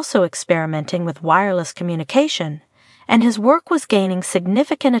was also experimenting with wireless communication, and his work was gaining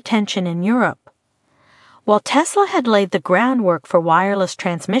significant attention in Europe. While Tesla had laid the groundwork for wireless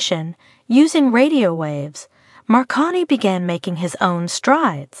transmission using radio waves, Marconi began making his own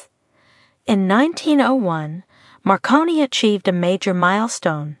strides. In 1901, Marconi achieved a major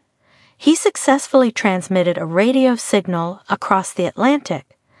milestone. He successfully transmitted a radio signal across the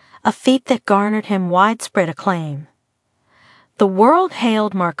Atlantic, a feat that garnered him widespread acclaim. The world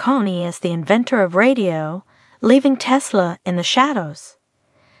hailed Marconi as the inventor of radio, leaving Tesla in the shadows.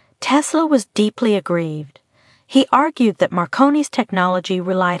 Tesla was deeply aggrieved. He argued that Marconi's technology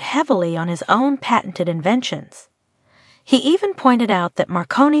relied heavily on his own patented inventions. He even pointed out that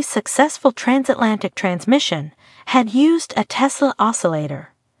Marconi's successful transatlantic transmission had used a Tesla oscillator.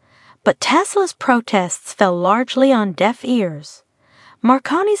 But Tesla's protests fell largely on deaf ears.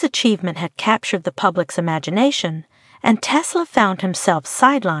 Marconi's achievement had captured the public's imagination, and Tesla found himself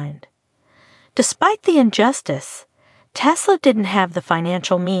sidelined. Despite the injustice, Tesla didn't have the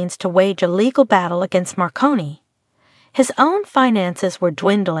financial means to wage a legal battle against Marconi. His own finances were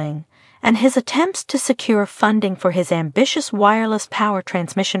dwindling, and his attempts to secure funding for his ambitious wireless power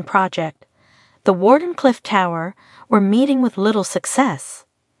transmission project, the Wardenclyffe Tower, were meeting with little success.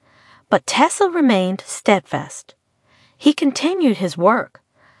 But Tesla remained steadfast. He continued his work,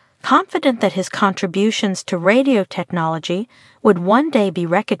 confident that his contributions to radio technology would one day be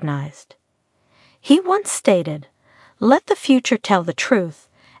recognized. He once stated, "Let the future tell the truth,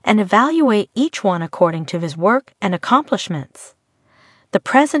 and evaluate each one according to his work and accomplishments. The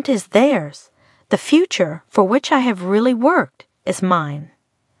present is theirs. The future, for which I have really worked, is mine."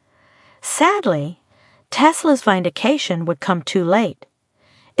 Sadly, Tesla's vindication would come too late.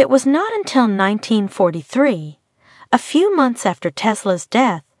 It was not until 1943, a few months after Tesla's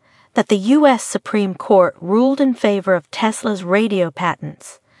death, that the U.S. Supreme Court ruled in favor of Tesla's radio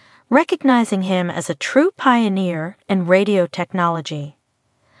patents, recognizing him as a true pioneer in radio technology.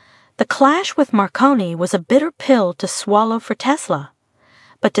 The clash with Marconi was a bitter pill to swallow for Tesla,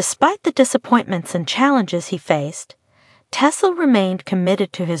 but despite the disappointments and challenges he faced, Tesla remained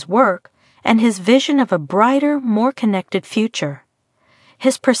committed to his work and his vision of a brighter, more connected future.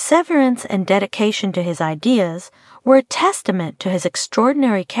 His perseverance and dedication to his ideas were a testament to his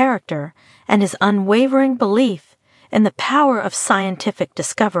extraordinary character and his unwavering belief in the power of scientific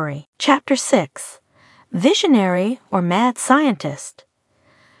discovery. Chapter 6. Visionary or Mad Scientist.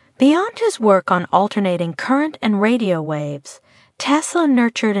 Beyond his work on alternating current and radio waves, Tesla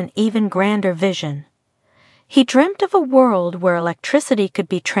nurtured an even grander vision. He dreamt of a world where electricity could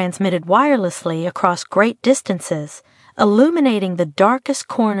be transmitted wirelessly across great distances, illuminating the darkest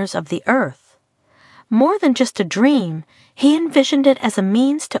corners of the earth. More than just a dream, he envisioned it as a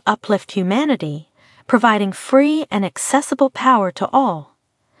means to uplift humanity, providing free and accessible power to all.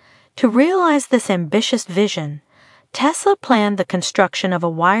 To realize this ambitious vision, Tesla planned the construction of a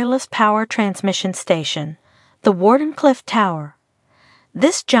wireless power transmission station, the Wardenclyffe Tower.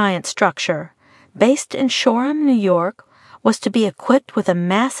 This giant structure, based in Shoreham, New York, was to be equipped with a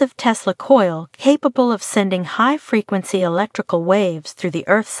massive Tesla coil capable of sending high-frequency electrical waves through the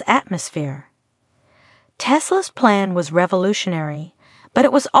Earth's atmosphere. Tesla's plan was revolutionary, but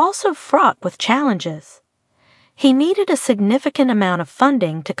it was also fraught with challenges. He needed a significant amount of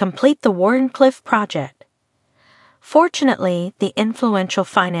funding to complete the Wardenclyffe project. Fortunately, the influential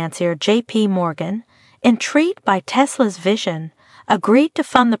financier J.P. Morgan, intrigued by Tesla's vision, agreed to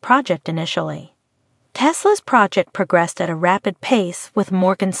fund the project initially. Tesla's project progressed at a rapid pace with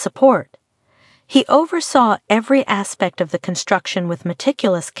Morgan's support. He oversaw every aspect of the construction with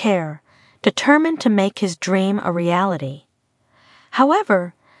meticulous care, determined to make his dream a reality.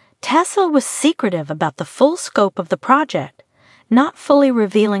 However, Tesla was secretive about the full scope of the project, not fully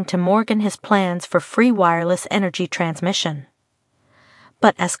revealing to Morgan his plans for free wireless energy transmission.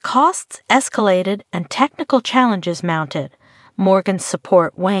 But as costs escalated and technical challenges mounted, Morgan's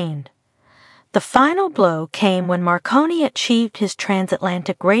support waned. The final blow came when Marconi achieved his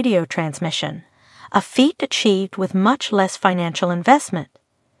transatlantic radio transmission, a feat achieved with much less financial investment.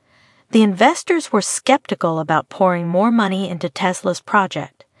 The investors were skeptical about pouring more money into Tesla's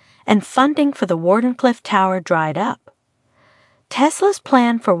project, and funding for the Wardenclyffe Tower dried up. Tesla's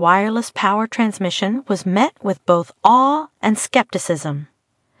plan for wireless power transmission was met with both awe and skepticism.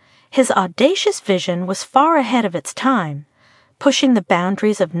 His audacious vision was far ahead of its time, pushing the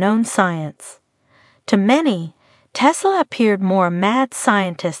boundaries of known science. To many, Tesla appeared more a mad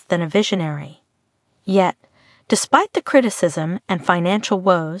scientist than a visionary. Yet, despite the criticism and financial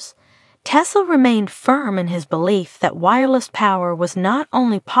woes, Tesla remained firm in his belief that wireless power was not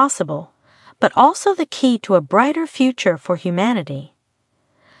only possible, but also the key to a brighter future for humanity.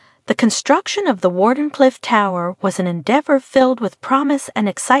 The construction of the Wardenclyffe Tower was an endeavor filled with promise and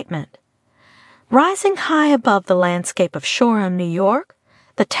excitement. Rising high above the landscape of Shoreham, New York,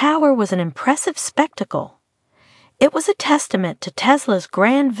 the tower was an impressive spectacle. It was a testament to Tesla's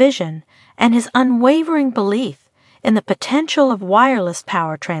grand vision and his unwavering belief in the potential of wireless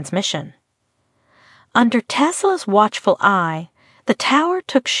power transmission. Under Tesla's watchful eye, the tower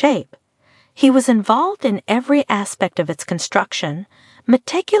took shape. He was involved in every aspect of its construction,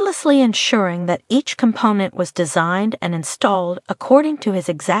 meticulously ensuring that each component was designed and installed according to his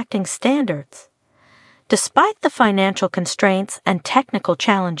exacting standards. Despite the financial constraints and technical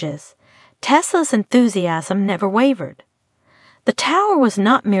challenges, Tesla's enthusiasm never wavered. The tower was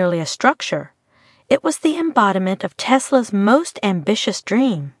not merely a structure, it was the embodiment of Tesla's most ambitious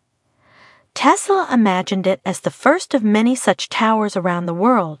dream. Tesla imagined it as the first of many such towers around the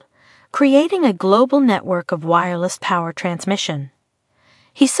world, creating a global network of wireless power transmission.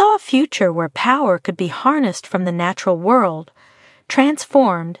 He saw a future where power could be harnessed from the natural world,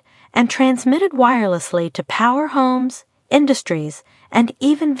 transformed, and transmitted wirelessly to power homes, industries, and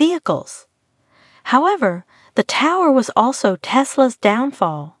even vehicles. However, the tower was also Tesla's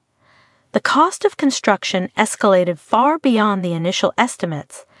downfall. The cost of construction escalated far beyond the initial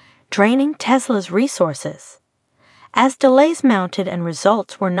estimates, draining Tesla's resources. As delays mounted and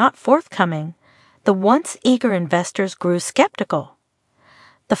results were not forthcoming, the once eager investors grew skeptical.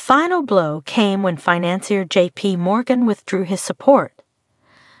 The final blow came when financier J.P. Morgan withdrew his support.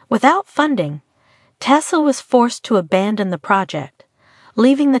 Without funding, Tesla was forced to abandon the project,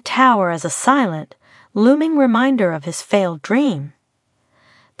 leaving the tower as a silent, looming reminder of his failed dream.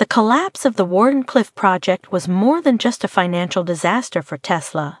 The collapse of the Wardenclyffe project was more than just a financial disaster for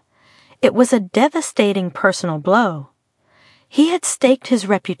Tesla. It was a devastating personal blow. He had staked his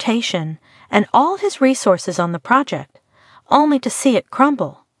reputation and all his resources on the project, only to see it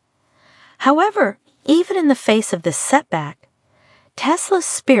crumble. However, even in the face of this setback, Tesla's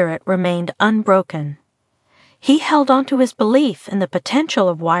spirit remained unbroken. He held on to his belief in the potential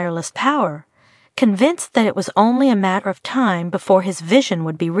of wireless power, convinced that it was only a matter of time before his vision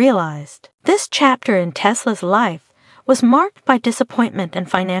would be realized. This chapter in Tesla's life was marked by disappointment and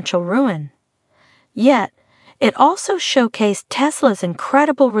financial ruin. Yet, it also showcased Tesla's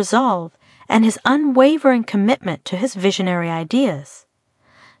incredible resolve and his unwavering commitment to his visionary ideas.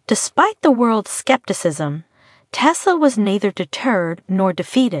 Despite the world's skepticism, Tesla was neither deterred nor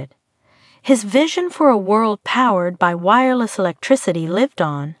defeated. His vision for a world powered by wireless electricity lived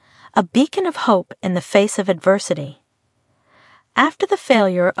on, a beacon of hope in the face of adversity. After the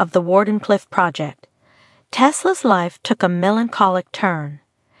failure of the Wardenclyffe project, Tesla's life took a melancholic turn.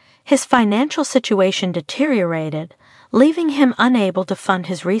 His financial situation deteriorated, leaving him unable to fund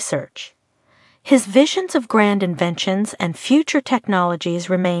his research. His visions of grand inventions and future technologies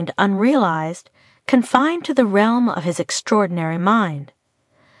remained unrealized, confined to the realm of his extraordinary mind.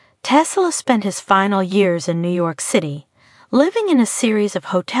 Tesla spent his final years in New York City, living in a series of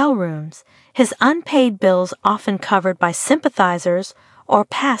hotel rooms, his unpaid bills often covered by sympathizers or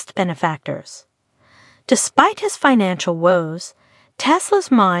past benefactors. Despite his financial woes,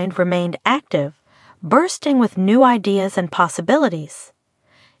 Tesla's mind remained active, bursting with new ideas and possibilities.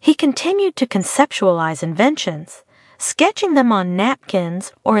 He continued to conceptualize inventions, sketching them on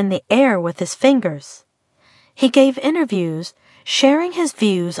napkins or in the air with his fingers. He gave interviews, sharing his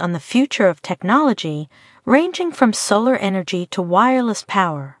views on the future of technology, ranging from solar energy to wireless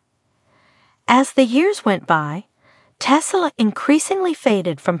power. As the years went by, Tesla increasingly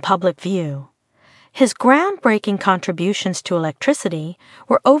faded from public view. His groundbreaking contributions to electricity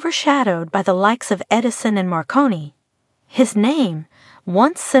were overshadowed by the likes of Edison and Marconi. His name,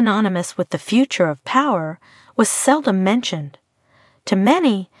 once synonymous with the future of power, was seldom mentioned. To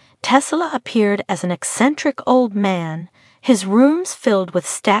many, Tesla appeared as an eccentric old man, his rooms filled with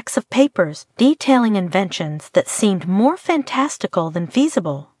stacks of papers detailing inventions that seemed more fantastical than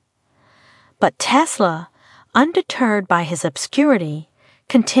feasible. But Tesla, undeterred by his obscurity,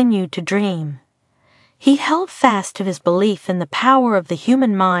 continued to dream. He held fast to his belief in the power of the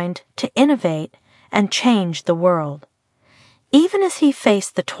human mind to innovate and change the world. Even as he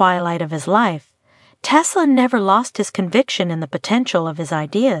faced the twilight of his life, Tesla never lost his conviction in the potential of his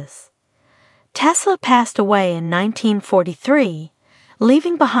ideas. Tesla passed away in 1943,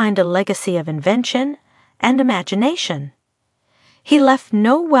 leaving behind a legacy of invention and imagination. He left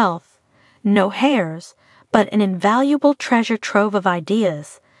no wealth, no heirs, but an invaluable treasure trove of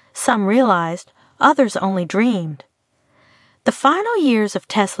ideas, some realized, others only dreamed. The final years of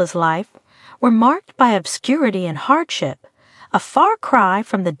Tesla's life were marked by obscurity and hardship, a far cry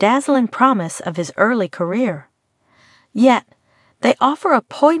from the dazzling promise of his early career. Yet, they offer a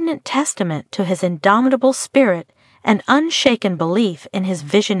poignant testament to his indomitable spirit and unshaken belief in his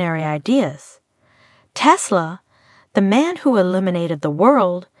visionary ideas. Tesla, the man who illuminated the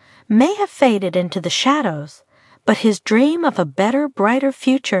world, may have faded into the shadows, but his dream of a better, brighter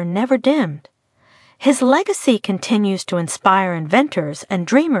future never dimmed. His legacy continues to inspire inventors and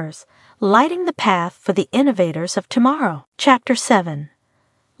dreamers, lighting the path for the innovators of tomorrow. Chapter 7.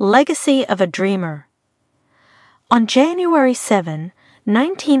 Legacy of a Dreamer. On January 7,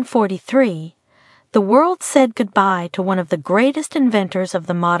 1943, the world said goodbye to one of the greatest inventors of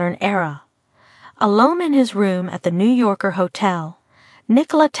the modern era. Alone in his room at the New Yorker hotel,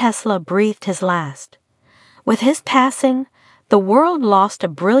 Nikola Tesla breathed his last. With his passing, the world lost a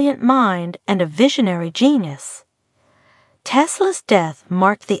brilliant mind and a visionary genius. Tesla's death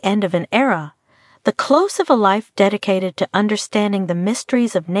marked the end of an era, the close of a life dedicated to understanding the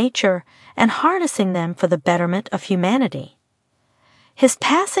mysteries of nature and harnessing them for the betterment of humanity. His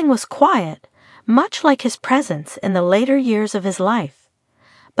passing was quiet, much like his presence in the later years of his life,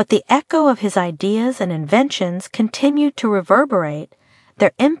 but the echo of his ideas and inventions continued to reverberate,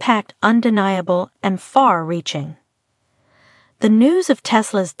 their impact undeniable and far-reaching. The news of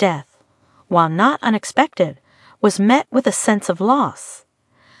Tesla's death, while not unexpected, was met with a sense of loss.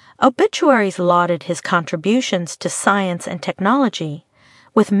 Obituaries lauded his contributions to science and technology,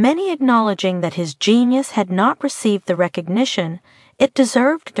 with many acknowledging that his genius had not received the recognition it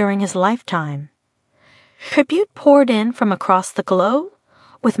deserved during his lifetime. Tribute poured in from across the globe,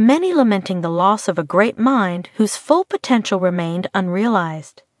 with many lamenting the loss of a great mind whose full potential remained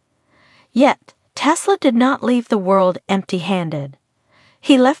unrealized. Yet, Tesla did not leave the world empty-handed.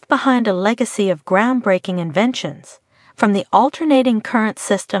 He left behind a legacy of groundbreaking inventions, from the alternating current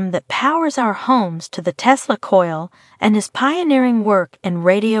system that powers our homes to the Tesla coil and his pioneering work in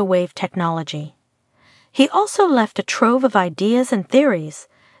radio wave technology. He also left a trove of ideas and theories,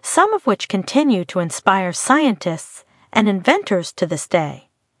 some of which continue to inspire scientists and inventors to this day.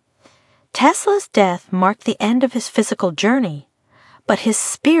 Tesla's death marked the end of his physical journey, but his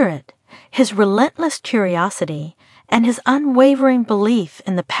spirit, his relentless curiosity, and his unwavering belief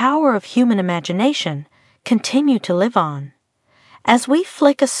in the power of human imagination continue to live on. As we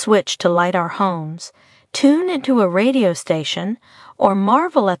flick a switch to light our homes, tune into a radio station, or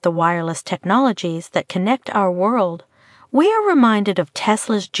marvel at the wireless technologies that connect our world, we are reminded of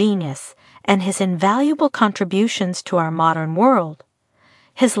Tesla's genius and his invaluable contributions to our modern world.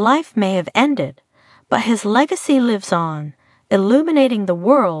 His life may have ended, but his legacy lives on, illuminating the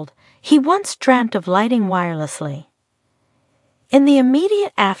world he once dreamt of lighting wirelessly. In the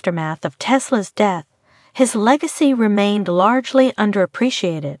immediate aftermath of Tesla's death, his legacy remained largely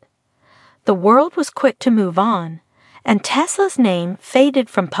underappreciated. The world was quick to move on, and Tesla's name faded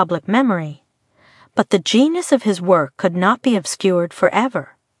from public memory. But the genius of his work could not be obscured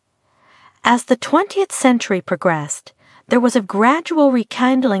forever. As the 20th century progressed, there was a gradual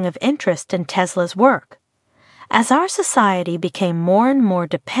rekindling of interest in Tesla's work. As our society became more and more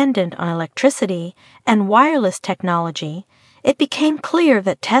dependent on electricity and wireless technology, it became clear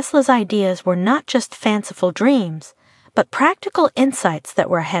that Tesla's ideas were not just fanciful dreams, but practical insights that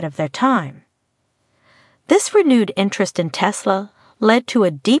were ahead of their time. This renewed interest in Tesla led to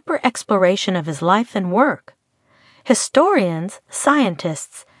a deeper exploration of his life and work. Historians,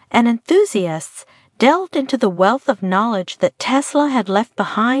 scientists, and enthusiasts delved into the wealth of knowledge that Tesla had left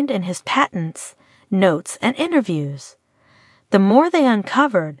behind in his patents, notes, and interviews. The more they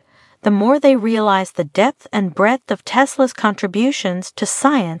uncovered, the more they realized the depth and breadth of Tesla's contributions to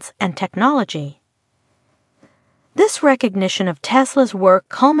science and technology. This recognition of Tesla's work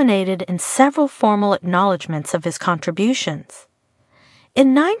culminated in several formal acknowledgments of his contributions.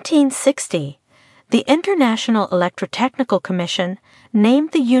 In 1960, the International Electrotechnical Commission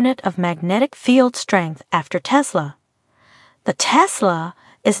named the unit of magnetic field strength after Tesla. The Tesla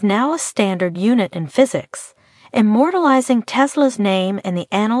is now a standard unit in physics, immortalizing Tesla's name in the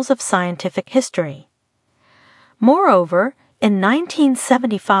annals of scientific history. Moreover, in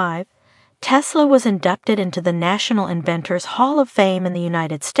 1975, Tesla was inducted into the National Inventors Hall of Fame in the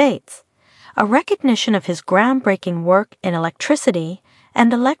United States, a recognition of his groundbreaking work in electricity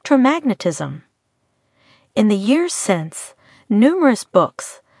and electromagnetism. In the years since, numerous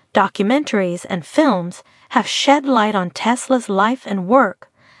books, documentaries, and films have shed light on Tesla's life and work,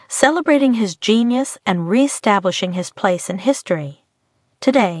 celebrating his genius and re-establishing his place in history.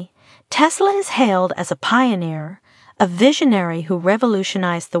 Today, Tesla is hailed as a pioneer, a visionary who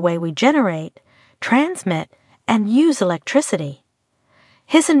revolutionized the way we generate, transmit, and use electricity.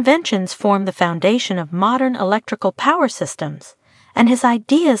 His inventions form the foundation of modern electrical power systems, and his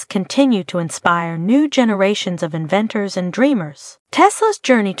ideas continue to inspire new generations of inventors and dreamers. Tesla's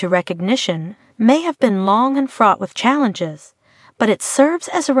journey to recognition may have been long and fraught with challenges, but it serves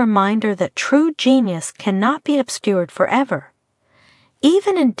as a reminder that true genius cannot be obscured forever.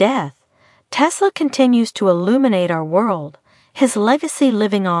 Even in death, Tesla continues to illuminate our world, his legacy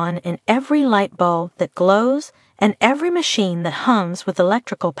living on in every light bulb that glows and every machine that hums with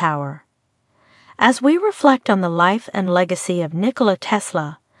electrical power. As we reflect on the life and legacy of Nikola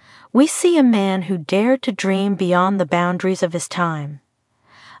Tesla, we see a man who dared to dream beyond the boundaries of his time.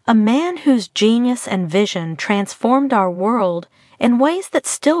 A man whose genius and vision transformed our world in ways that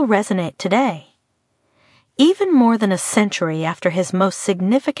still resonate today. Even more than a century after his most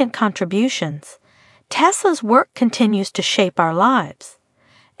significant contributions, Tesla's work continues to shape our lives.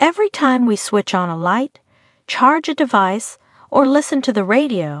 Every time we switch on a light, charge a device, or listen to the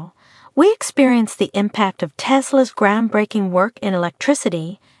radio, we experience the impact of Tesla's groundbreaking work in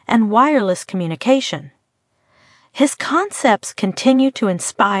electricity and wireless communication. His concepts continue to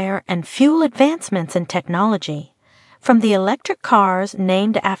inspire and fuel advancements in technology, from the electric cars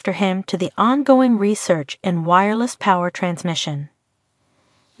named after him to the ongoing research in wireless power transmission.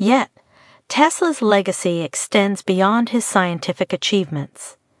 Yet, Tesla's legacy extends beyond his scientific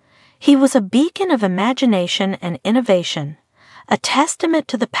achievements. He was a beacon of imagination and innovation, a testament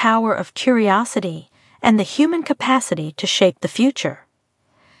to the power of curiosity and the human capacity to shape the future.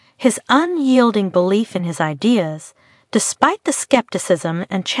 His unyielding belief in his ideas, despite the skepticism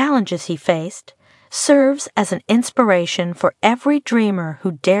and challenges he faced, serves as an inspiration for every dreamer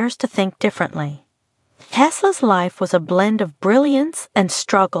who dares to think differently. Tesla's life was a blend of brilliance and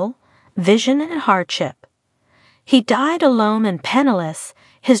struggle, vision and hardship. He died alone and penniless,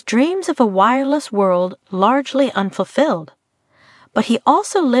 his dreams of a wireless world largely unfulfilled. But he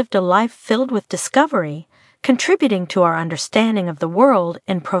also lived a life filled with discovery, contributing to our understanding of the world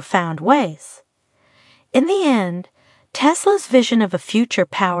in profound ways. In the end, Tesla's vision of a future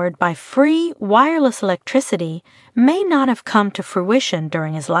powered by free, wireless electricity may not have come to fruition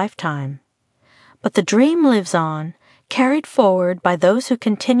during his lifetime. But the dream lives on, carried forward by those who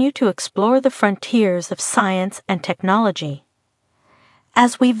continue to explore the frontiers of science and technology.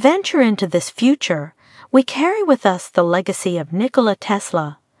 As we venture into this future, we carry with us the legacy of Nikola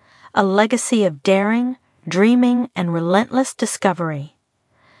Tesla, a legacy of daring, dreaming, and relentless discovery.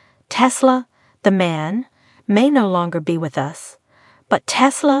 Tesla, the man, may no longer be with us, but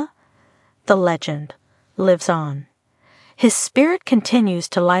Tesla, the legend, lives on. His spirit continues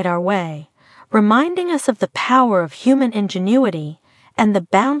to light our way, reminding us of the power of human ingenuity and the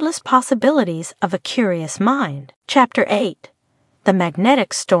boundless possibilities of a curious mind. Chapter 8. The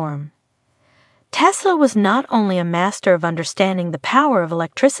Magnetic Storm. Tesla was not only a master of understanding the power of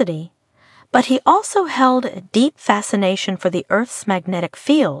electricity, but he also held a deep fascination for the Earth's magnetic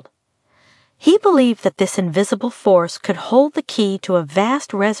field. He believed that this invisible force could hold the key to a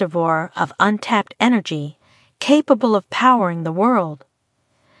vast reservoir of untapped energy capable of powering the world.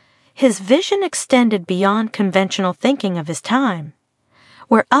 His vision extended beyond conventional thinking of his time.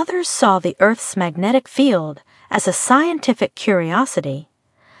 Where others saw the Earth's magnetic field as a scientific curiosity,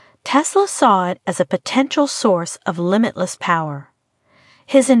 Tesla saw it as a potential source of limitless power.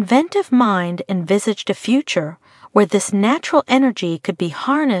 His inventive mind envisaged a future where this natural energy could be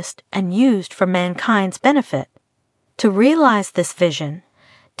harnessed and used for mankind's benefit. To realize this vision,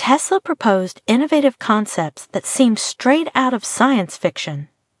 Tesla proposed innovative concepts that seemed straight out of science fiction.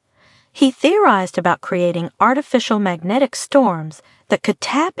 He theorized about creating artificial magnetic storms that could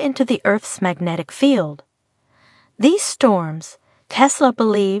tap into the Earth's magnetic field. These storms, Tesla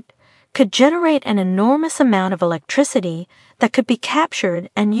believed, could generate an enormous amount of electricity that could be captured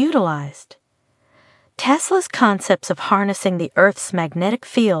and utilized. Tesla's concepts of harnessing the Earth's magnetic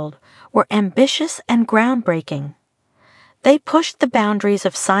field were ambitious and groundbreaking. They pushed the boundaries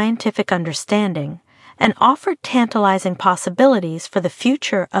of scientific understanding and offered tantalizing possibilities for the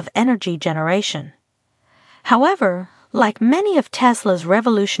future of energy generation. However, like many of Tesla's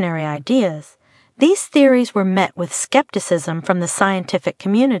revolutionary ideas, these theories were met with skepticism from the scientific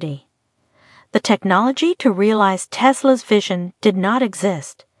community. The technology to realize Tesla's vision did not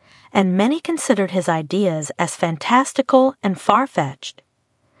exist, and many considered his ideas as fantastical and far-fetched.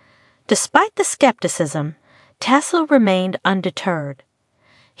 Despite the skepticism, Tesla remained undeterred.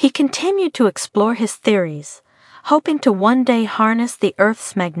 He continued to explore his theories, hoping to one day harness the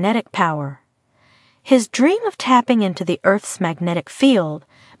Earth's magnetic power. His dream of tapping into the Earth's magnetic field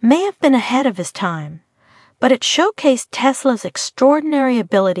may have been ahead of his time, but it showcased Tesla's extraordinary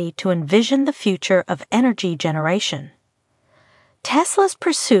ability to envision the future of energy generation. Tesla's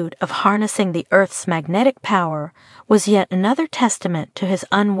pursuit of harnessing the Earth's magnetic power was yet another testament to his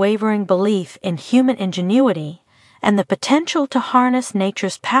unwavering belief in human ingenuity and the potential to harness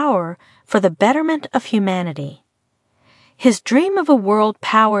nature's power for the betterment of humanity. His dream of a world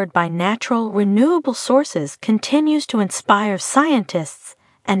powered by natural, renewable sources continues to inspire scientists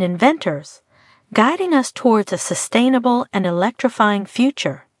and inventors, guiding us towards a sustainable and electrifying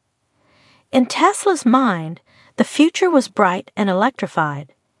future. In Tesla's mind, the future was bright and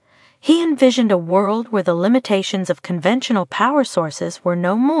electrified. He envisioned a world where the limitations of conventional power sources were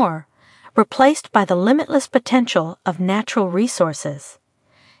no more, replaced by the limitless potential of natural resources.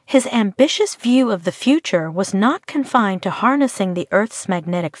 His ambitious view of the future was not confined to harnessing the Earth's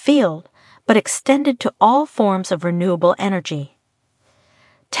magnetic field, but extended to all forms of renewable energy.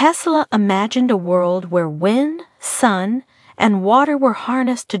 Tesla imagined a world where wind, sun, and water were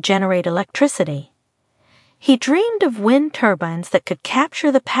harnessed to generate electricity. He dreamed of wind turbines that could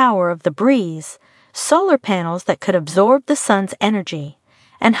capture the power of the breeze, solar panels that could absorb the sun's energy,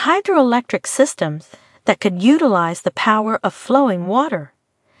 and hydroelectric systems that could utilize the power of flowing water.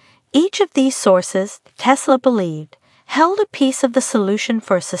 Each of these sources, Tesla believed, held a piece of the solution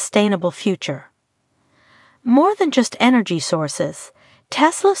for a sustainable future. More than just energy sources,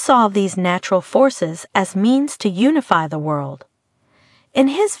 Tesla saw these natural forces as means to unify the world. In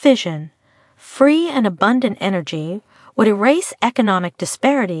his vision, free and abundant energy would erase economic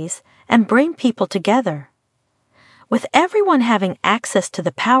disparities and bring people together. With everyone having access to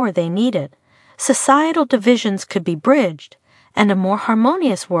the power they needed, societal divisions could be bridged, and a more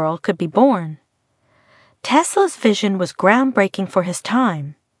harmonious world could be born. Tesla's vision was groundbreaking for his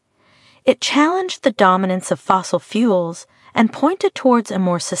time. It challenged the dominance of fossil fuels and pointed towards a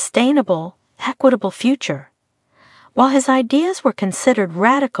more sustainable, equitable future. While his ideas were considered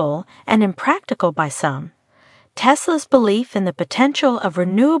radical and impractical by some, Tesla's belief in the potential of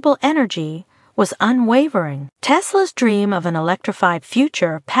renewable energy was unwavering. Tesla's dream of an electrified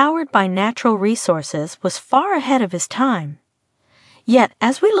future powered by natural resources was far ahead of his time. Yet,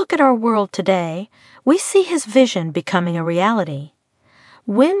 as we look at our world today, we see his vision becoming a reality.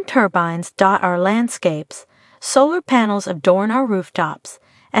 Wind turbines dot our landscapes, solar panels adorn our rooftops,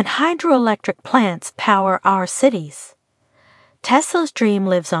 and hydroelectric plants power our cities. Tesla's dream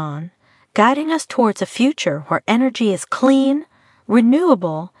lives on, guiding us towards a future where energy is clean,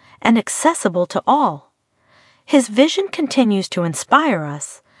 renewable, and accessible to all. His vision continues to inspire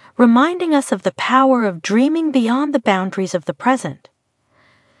us, reminding us of the power of dreaming beyond the boundaries of the present.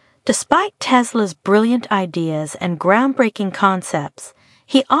 Despite Tesla's brilliant ideas and groundbreaking concepts,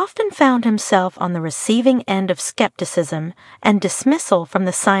 he often found himself on the receiving end of skepticism and dismissal from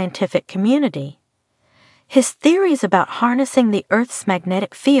the scientific community. His theories about harnessing the Earth's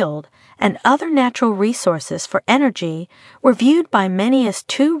magnetic field and other natural resources for energy were viewed by many as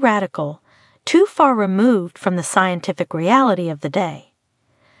too radical, too far removed from the scientific reality of the day.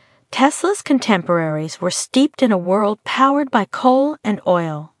 Tesla's contemporaries were steeped in a world powered by coal and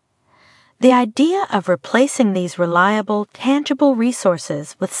oil. The idea of replacing these reliable, tangible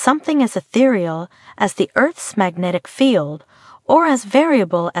resources with something as ethereal as the Earth's magnetic field or as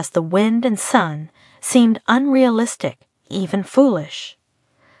variable as the wind and sun seemed unrealistic, even foolish.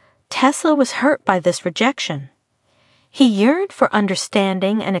 Tesla was hurt by this rejection. He yearned for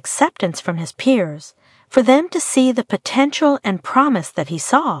understanding and acceptance from his peers, for them to see the potential and promise that he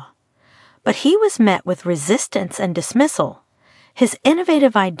saw. But he was met with resistance and dismissal, his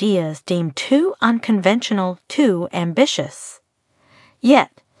innovative ideas deemed too unconventional, too ambitious.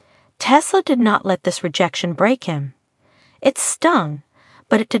 Yet, Tesla did not let this rejection break him. It stung,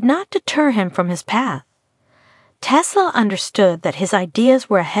 but it did not deter him from his path. Tesla understood that his ideas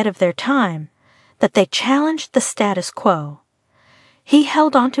were ahead of their time, that they challenged the status quo. He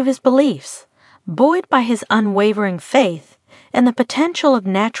held on to his beliefs, buoyed by his unwavering faith in the potential of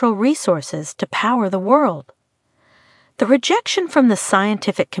natural resources to power the world. The rejection from the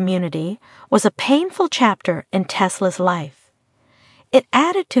scientific community was a painful chapter in Tesla's life. It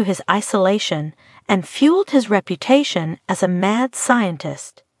added to his isolation and fueled his reputation as a mad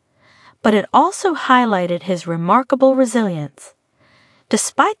scientist. But it also highlighted his remarkable resilience.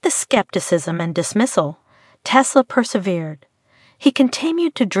 Despite the skepticism and dismissal, Tesla persevered. He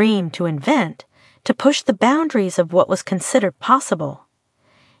continued to dream, to invent, to push the boundaries of what was considered possible.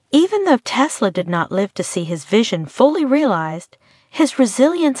 Even though Tesla did not live to see his vision fully realized, his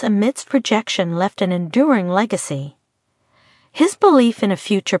resilience amidst rejection left an enduring legacy. His belief in a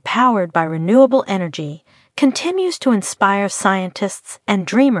future powered by renewable energy continues to inspire scientists and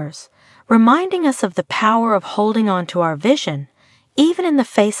dreamers, reminding us of the power of holding on to our vision, even in the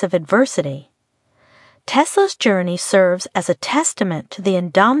face of adversity. Tesla's journey serves as a testament to the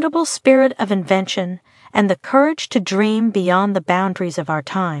indomitable spirit of invention and the courage to dream beyond the boundaries of our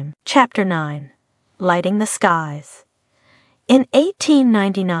time. Chapter 9. Lighting the Skies. In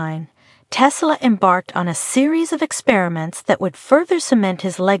 1899, Tesla embarked on a series of experiments that would further cement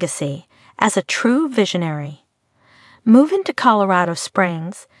his legacy as a true visionary. Moving to Colorado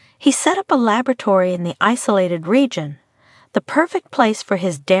Springs, he set up a laboratory in the isolated region, the perfect place for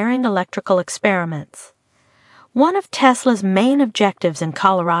his daring electrical experiments. One of Tesla's main objectives in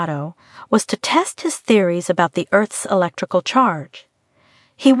Colorado was to test his theories about the Earth's electrical charge.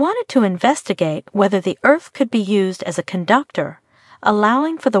 He wanted to investigate whether the Earth could be used as a conductor,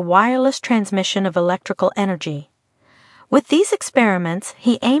 allowing for the wireless transmission of electrical energy. With these experiments,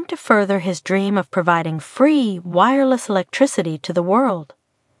 he aimed to further his dream of providing free, wireless electricity to the world.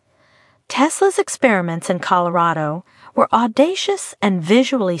 Tesla's experiments in Colorado were audacious and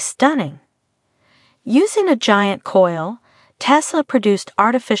visually stunning. Using a giant coil, Tesla produced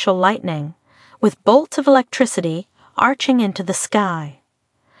artificial lightning, with bolts of electricity arching into the sky.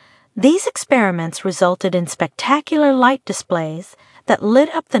 These experiments resulted in spectacular light displays that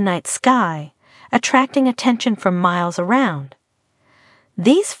lit up the night sky, attracting attention from miles around.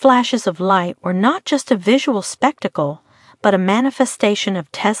 These flashes of light were not just a visual spectacle, but a manifestation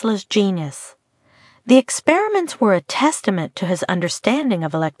of Tesla's genius. The experiments were a testament to his understanding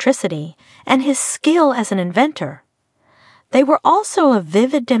of electricity and his skill as an inventor. They were also a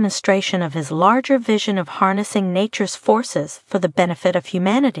vivid demonstration of his larger vision of harnessing nature's forces for the benefit of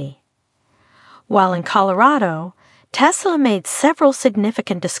humanity. While in Colorado, Tesla made several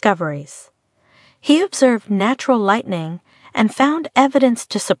significant discoveries. He observed natural lightning and found evidence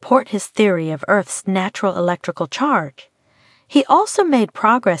to support his theory of Earth's natural electrical charge. He also made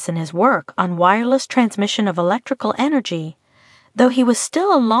progress in his work on wireless transmission of electrical energy, though he was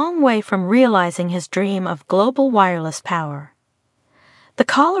still a long way from realizing his dream of global wireless power. The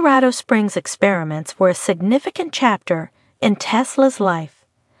Colorado Springs experiments were a significant chapter in Tesla's life.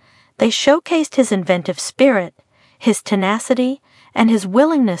 They showcased his inventive spirit, his tenacity, and his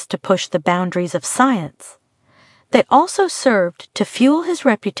willingness to push the boundaries of science. They also served to fuel his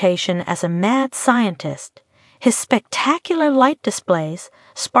reputation as a mad scientist, his spectacular light displays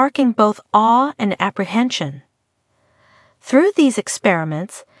sparking both awe and apprehension. Through these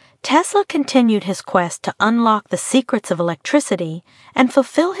experiments, Tesla continued his quest to unlock the secrets of electricity and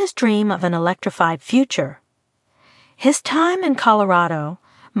fulfill his dream of an electrified future. His time in Colorado,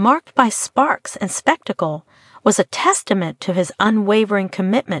 marked by sparks and spectacle, was a testament to his unwavering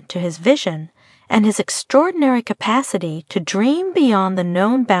commitment to his vision and his extraordinary capacity to dream beyond the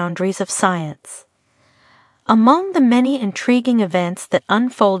known boundaries of science. Among the many intriguing events that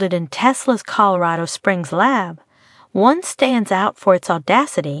unfolded in Tesla's Colorado Springs lab, one stands out for its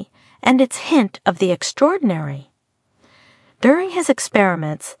audacity and its hint of the extraordinary. During his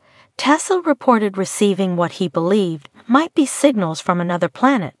experiments, Tesla reported receiving what he believed might be signals from another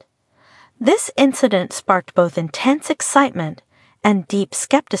planet. This incident sparked both intense excitement and deep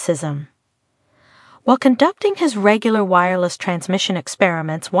skepticism. While conducting his regular wireless transmission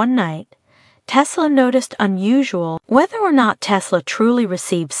experiments one night, Tesla noticed unusual. Whether or not Tesla truly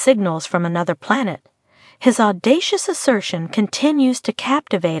received signals from another planet, his audacious assertion continues to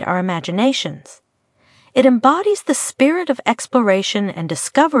captivate our imaginations. It embodies the spirit of exploration and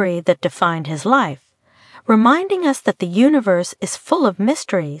discovery that defined his life, reminding us that the universe is full of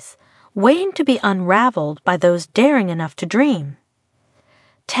mysteries, waiting to be unraveled by those daring enough to dream.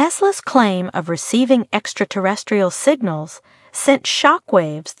 Tesla's claim of receiving extraterrestrial signals sent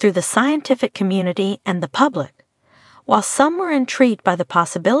shockwaves through the scientific community and the public. While some were intrigued by the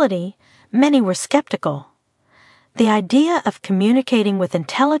possibility, many were skeptical. The idea of communicating with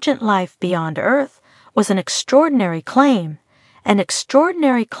intelligent life beyond Earth was an extraordinary claim, and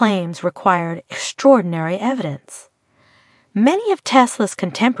extraordinary claims required extraordinary evidence. Many of Tesla's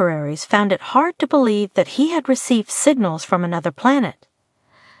contemporaries found it hard to believe that he had received signals from another planet.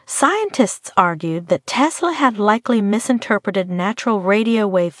 Scientists argued that Tesla had likely misinterpreted natural radio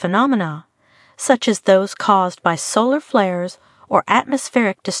wave phenomena, such as those caused by solar flares or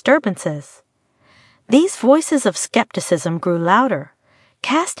atmospheric disturbances. These voices of skepticism grew louder,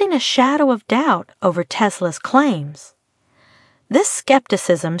 casting a shadow of doubt over Tesla's claims. This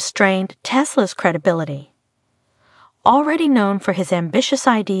skepticism strained Tesla's credibility. Already known for his ambitious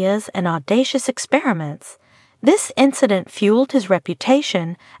ideas and audacious experiments, this incident fueled his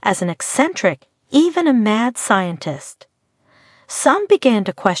reputation as an eccentric, even a mad scientist. Some began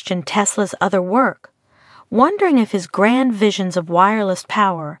to question Tesla's other work. wondering if his grand visions of wireless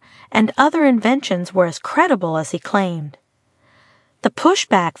power and other inventions were as credible as he claimed. The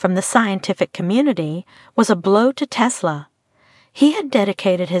pushback from the scientific community was a blow to Tesla. He had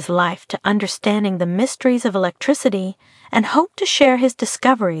dedicated his life to understanding the mysteries of electricity and hoped to share his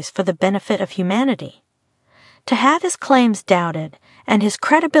discoveries for the benefit of humanity. To have his claims doubted and his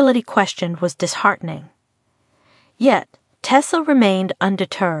credibility questioned was disheartening. Yet, Tesla remained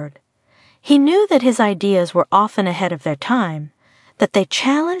undeterred. He knew that his ideas were often ahead of their time, that they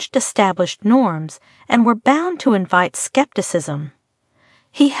challenged established norms and were bound to invite skepticism.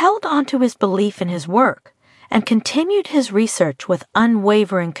 He held on to his belief in his work and continued his research with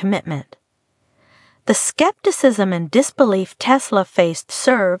unwavering commitment. The skepticism and disbelief Tesla faced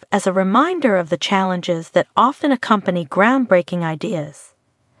serve as a reminder of the challenges that often accompany groundbreaking ideas.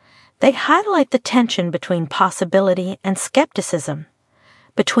 They highlight the tension between possibility and skepticism,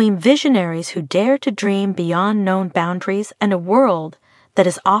 between visionaries who dare to dream beyond known boundaries and a world that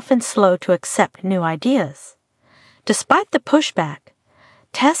is often slow to accept new ideas. Despite the pushback,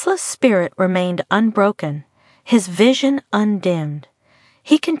 Tesla's spirit remained unbroken, his vision undimmed.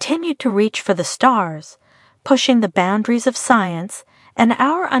 He continued to reach for the stars, pushing the boundaries of science and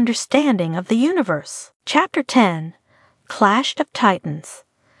our understanding of the universe. Chapter 10: Clash of Titans.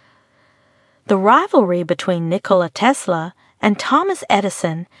 The rivalry between Nikola Tesla and Thomas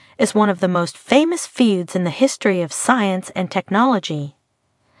Edison is one of the most famous feuds in the history of science and technology.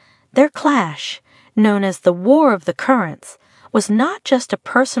 Their clash, known as the War of the Currents, was not just a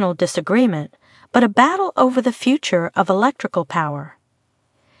personal disagreement, but a battle over the future of electrical power.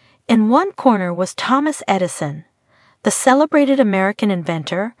 In one corner was Thomas Edison, the celebrated American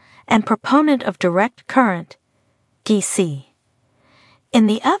inventor and proponent of direct current, DC. In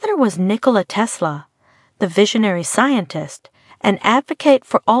the other was Nikola Tesla, the visionary scientist and advocate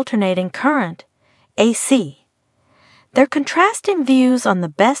for alternating current, AC. Their contrasting views on the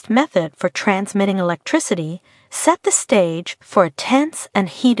best method for transmitting electricity set the stage for a tense and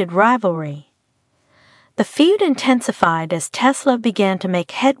heated rivalry. The feud intensified as Tesla began to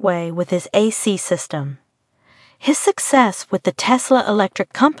make headway with his AC system. His success with the Tesla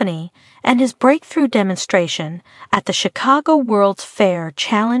Electric Company and his breakthrough demonstration at the Chicago World's Fair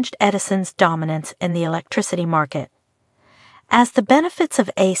challenged Edison's dominance in the electricity market. As the benefits of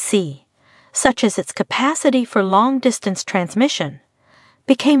AC, such as its capacity for long-distance transmission,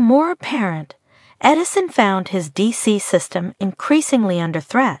 became more apparent, Edison found his DC system increasingly under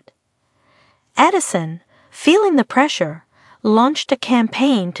threat. Edison, feeling the pressure, launched a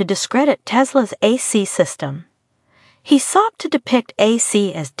campaign to discredit Tesla's AC system. He sought to depict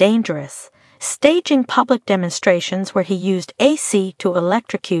AC as dangerous, staging public demonstrations where he used AC to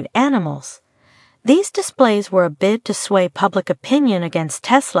electrocute animals. These displays were a bid to sway public opinion against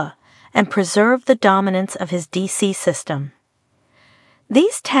Tesla and preserve the dominance of his DC system.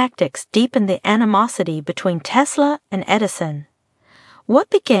 These tactics deepened the animosity between Tesla and Edison. What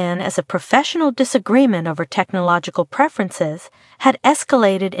began as a professional disagreement over technological preferences had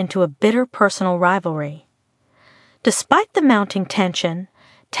escalated into a bitter personal rivalry. Despite the mounting tension,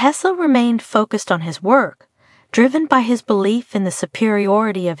 Tesla remained focused on his work, driven by his belief in the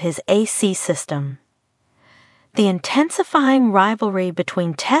superiority of his AC system. The intensifying rivalry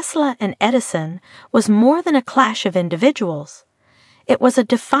between Tesla and Edison was more than a clash of individuals. It was a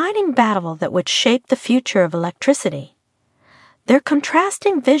defining battle that would shape the future of electricity. Their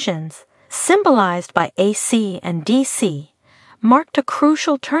contrasting visions, symbolized by AC and DC, marked a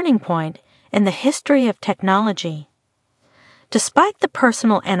crucial turning point in the history of technology. Despite the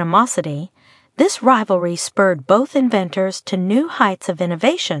personal animosity, this rivalry spurred both inventors to new heights of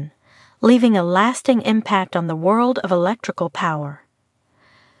innovation, leaving a lasting impact on the world of electrical power.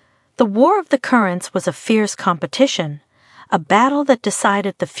 The War of the Currents was a fierce competition, a battle that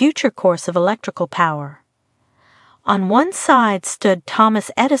decided the future course of electrical power. On one side stood Thomas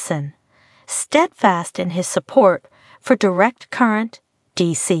Edison, steadfast in his support for direct current,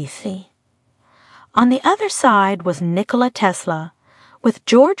 DC. On the other side was Nikola Tesla, with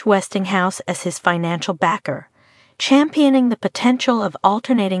George Westinghouse as his financial backer, championing the potential of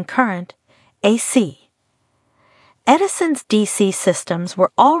alternating current, AC. Edison's DC systems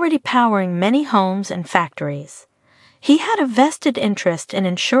were already powering many homes and factories. He had a vested interest in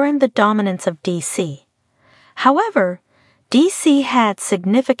ensuring the dominance of DC. However, DC had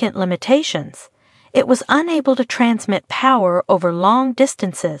significant limitations. It was unable to transmit power over long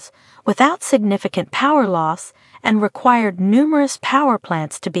distances without significant power loss and required numerous power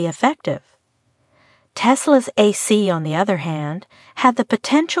plants to be effective. Tesla's AC, on the other hand, had the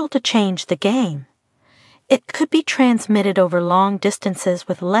potential to change the game. It could be transmitted over long distances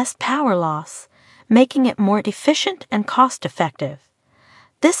with less power loss, making it more efficient and cost-effective.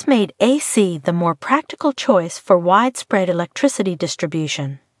 This made AC the more practical choice for widespread electricity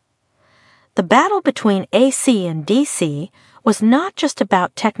distribution. The battle between AC and DC was not just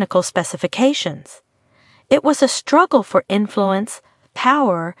about technical specifications. It was a struggle for influence,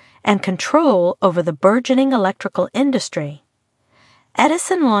 power, and control over the burgeoning electrical industry.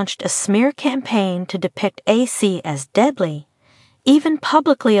 Edison launched a smear campaign to depict AC as deadly, even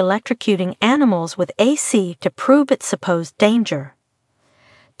publicly electrocuting animals with AC to prove its supposed danger.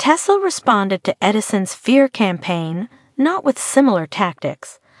 Tesla responded to Edison's fear campaign not with similar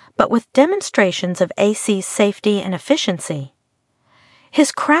tactics, but with demonstrations of AC's safety and efficiency.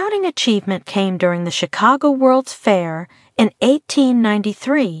 His crowning achievement came during the Chicago World's Fair in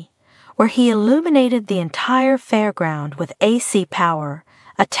 1893, where he illuminated the entire fairground with AC power,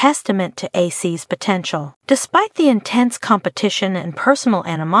 a testament to AC's potential. Despite the intense competition and personal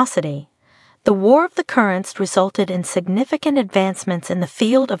animosity, the War of the Currents resulted in significant advancements in the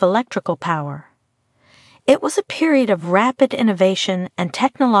field of electrical power. It was a period of rapid innovation and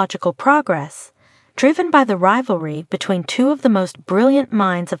technological progress, driven by the rivalry between two of the most brilliant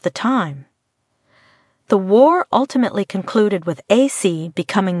minds of the time. The war ultimately concluded with AC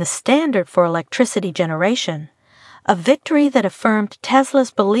becoming the standard for electricity generation, a victory that affirmed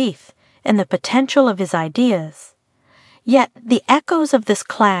Tesla's belief in the potential of his ideas. Yet the echoes of this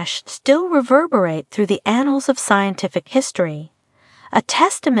clash still reverberate through the annals of scientific history, a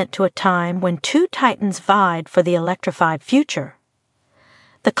testament to a time when two titans vied for the electrified future.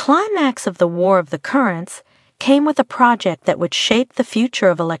 The climax of the War of the Currents came with a project that would shape the future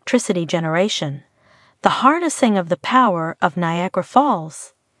of electricity generation, the harnessing of the power of Niagara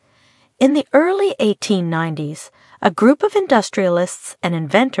Falls. In the early 1890s, a group of industrialists and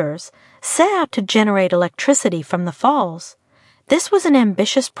inventors set out to generate electricity from the falls. This was an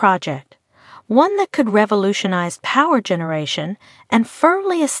ambitious project, one that could revolutionize power generation and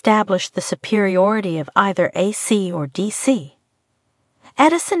firmly establish the superiority of either AC or DC.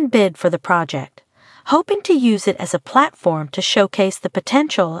 Edison bid for the project, hoping to use it as a platform to showcase the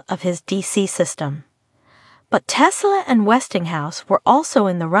potential of his DC system. But Tesla and Westinghouse were also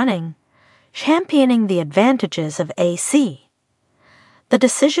in the running, championing the advantages of AC. The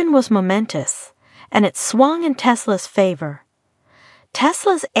decision was momentous, and it swung in Tesla's favor.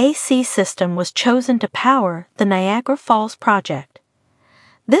 Tesla's AC system was chosen to power the Niagara Falls project.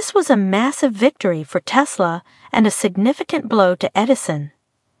 This was a massive victory for Tesla and a significant blow to Edison.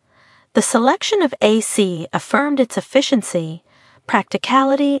 The selection of AC affirmed its efficiency,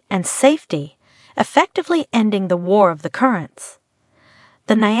 practicality, and safety, effectively ending the War of the Currents.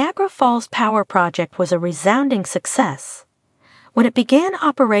 The Niagara Falls Power Project was a resounding success. When it began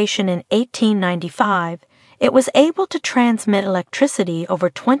operation in 1895, it was able to transmit electricity over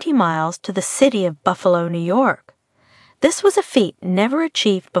 20 miles to the city of Buffalo, New York. This was a feat never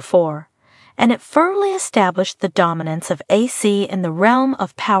achieved before, and it firmly established the dominance of AC in the realm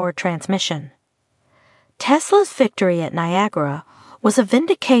of power transmission. Tesla's victory at Niagara was a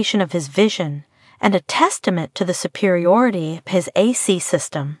vindication of his vision and a testament to the superiority of his AC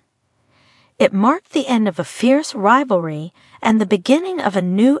system. It marked the end of a fierce rivalry and the beginning of a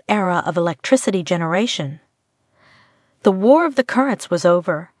new era of electricity generation. The War of the Currents was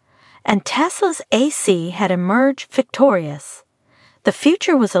over, and Tesla's AC had emerged victorious. The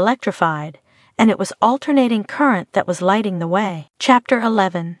future was electrified, and it was alternating current that was lighting the way. Chapter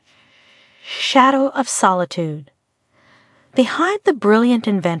 11. Shadow of Solitude. Behind the brilliant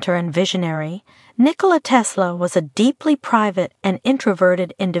inventor and visionary, Nikola Tesla was a deeply private and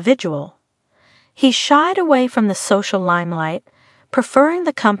introverted individual. He shied away from the social limelight, preferring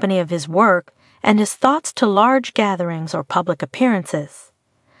the company of his work and his thoughts to large gatherings or public appearances.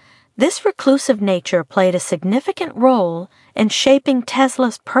 This reclusive nature played a significant role in shaping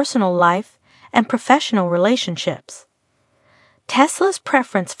Tesla's personal life and professional relationships. Tesla's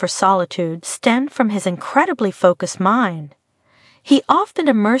preference for solitude stemmed from his incredibly focused mind. He often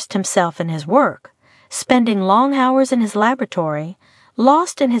immersed himself in his work, spending long hours in his laboratory,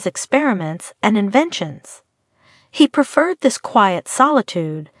 lost in his experiments and inventions. He preferred this quiet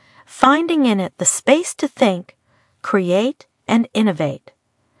solitude, finding in it the space to think, create, and innovate.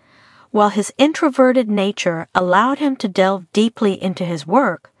 While his introverted nature allowed him to delve deeply into his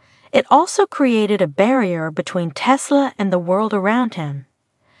work, it also created a barrier between Tesla and the world around him.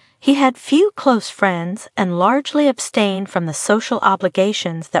 He had few close friends and largely abstained from the social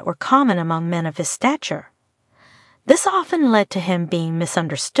obligations that were common among men of his stature. This often led to him being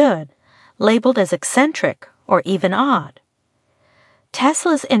misunderstood, labeled as eccentric or even odd.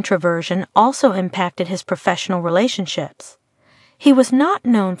 Tesla's introversion also impacted his professional relationships. He was not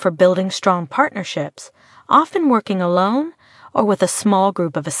known for building strong partnerships, often working alone or with a small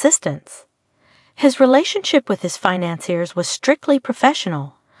group of assistants. His relationship with his financiers was strictly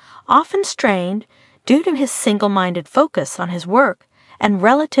professional, often strained due to his single-minded focus on his work and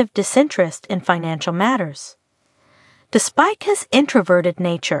relative disinterest in financial matters. Despite his introverted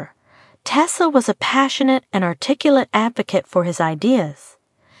nature, Tesla was a passionate and articulate advocate for his ideas.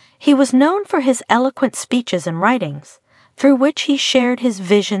 He was known for his eloquent speeches and writings, through which he shared his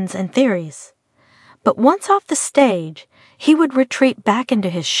visions and theories. But once off the stage, he would retreat back into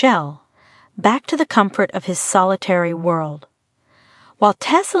his shell, back to the comfort of his solitary world. While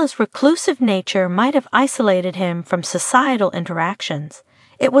Tesla's reclusive nature might have isolated him from societal interactions,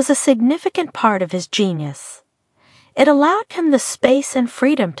 it was a significant part of his genius. It allowed him the space and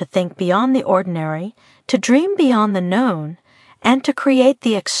freedom to think beyond the ordinary, to dream beyond the known, and to create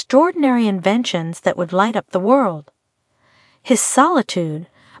the extraordinary inventions that would light up the world. His solitude,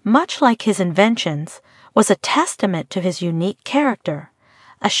 much like his inventions, was a testament to his unique character,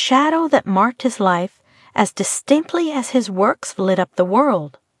 a shadow that marked his life as distinctly as his works lit up the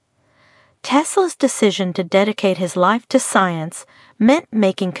world. Tesla's decision to dedicate his life to science meant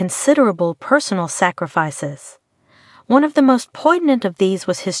making considerable personal sacrifices. One of the most poignant of these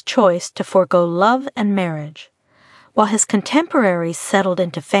was his choice to forego love and marriage. While his contemporaries settled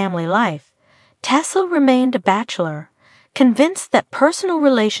into family life, Tesla remained a bachelor, convinced that personal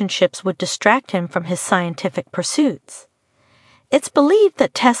relationships would distract him from his scientific pursuits. It's believed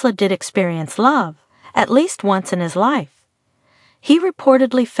that Tesla did experience love, at least once in his life. He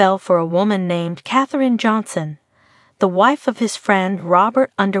reportedly fell for a woman named Katherine Johnson, the wife of his friend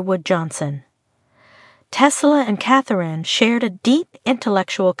Robert Underwood Johnson. Tesla and Katherine shared a deep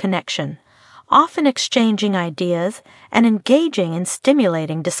intellectual connection, often exchanging ideas and engaging in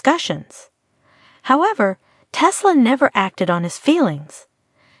stimulating discussions. However, Tesla never acted on his feelings.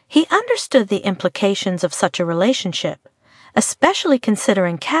 He understood the implications of such a relationship, especially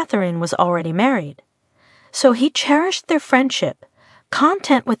considering Katherine was already married. So he cherished their friendship,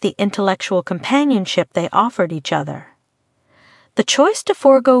 content with the intellectual companionship they offered each other. The choice to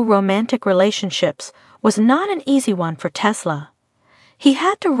forego romantic relationships was not an easy one for Tesla. He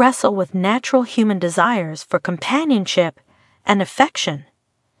had to wrestle with natural human desires for companionship and affection.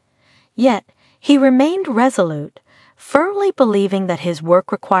 Yet, he remained resolute, firmly believing that his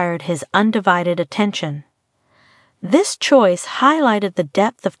work required his undivided attention. This choice highlighted the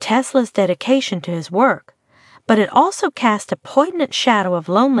depth of Tesla's dedication to his work, but it also cast a poignant shadow of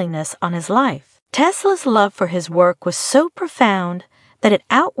loneliness on his life. Tesla's love for his work was so profound that it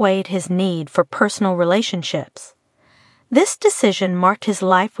outweighed his need for personal relationships. This decision marked his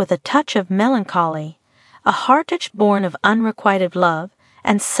life with a touch of melancholy, a heartache born of unrequited love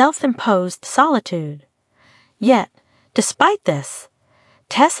and self-imposed solitude. Yet, despite this,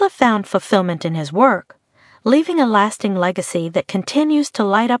 Tesla found fulfillment in his work, leaving a lasting legacy that continues to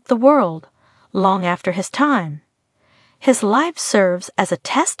light up the world long after his time. His life serves as a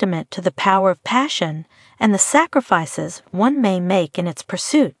testament to the power of passion and the sacrifices one may make in its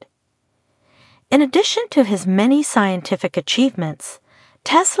pursuit. In addition to his many scientific achievements,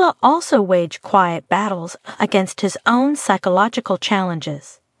 Tesla also waged quiet battles against his own psychological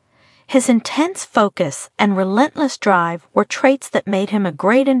challenges. His intense focus and relentless drive were traits that made him a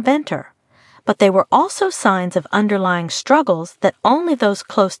great inventor, but they were also signs of underlying struggles that only those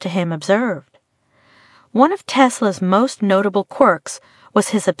close to him observed. One of Tesla's most notable quirks was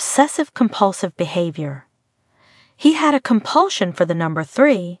his obsessive-compulsive behavior. He had a compulsion for the number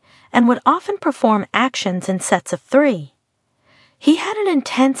 3 and would often perform actions in sets of 3. He had an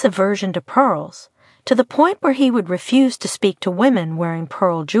intense aversion to pearls, to the point where he would refuse to speak to women wearing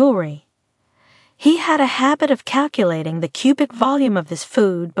pearl jewelry. He had a habit of calculating the cubic volume of his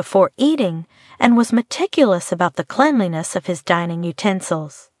food before eating and was meticulous about the cleanliness of his dining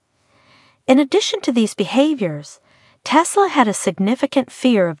utensils. In addition to these behaviors, Tesla had a significant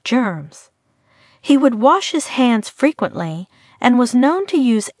fear of germs. He would wash his hands frequently and was known to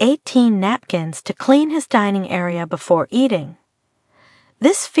use 18 napkins to clean his dining area before eating.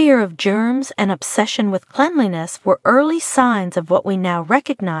 This fear of germs and obsession with cleanliness were early signs of what we now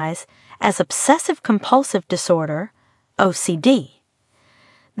recognize as obsessive-compulsive disorder, OCD.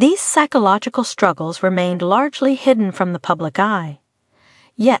 These psychological struggles remained largely hidden from the public eye.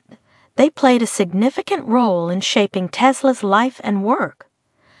 Yet, they played a significant role in shaping Tesla's life and work.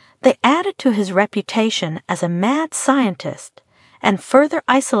 They added to his reputation as a mad scientist and further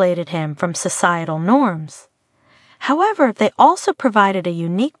isolated him from societal norms. However, they also provided a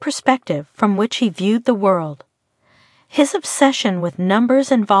unique perspective from which he viewed the world. His obsession with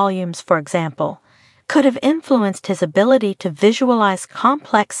numbers and volumes, for example, could have influenced his ability to visualize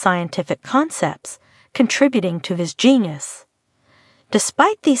complex scientific concepts, contributing to his genius.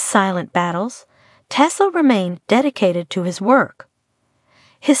 Despite these silent battles, Tesla remained dedicated to his work.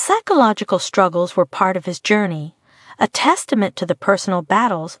 His psychological struggles were part of his journey, a testament to the personal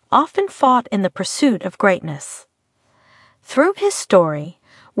battles often fought in the pursuit of greatness. Through his story,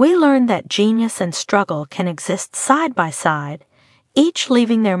 we learn that genius and struggle can exist side by side, each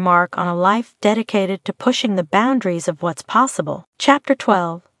leaving their mark on a life dedicated to pushing the boundaries of what's possible. Chapter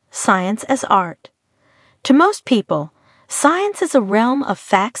 12: Science as Art. To most people, science is a realm of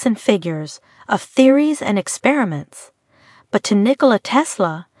facts and figures, of theories and experiments. But to Nikola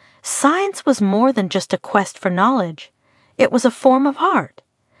Tesla, science was more than just a quest for knowledge. It was a form of art.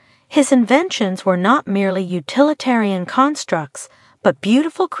 His inventions were not merely utilitarian constructs, but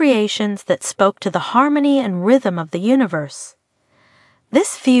beautiful creations that spoke to the harmony and rhythm of the universe.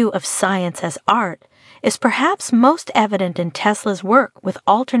 This view of science as art is perhaps most evident in Tesla's work with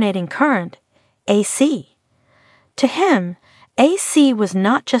alternating current, AC. To him, AC was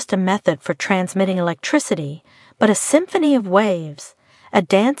not just a method for transmitting electricity, but a symphony of waves, a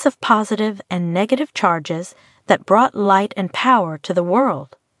dance of positive and negative charges that brought light and power to the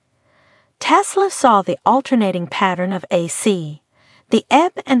world. Tesla saw the alternating pattern of AC, the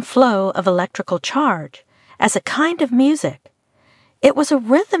ebb and flow of electrical charge, as a kind of music. It was a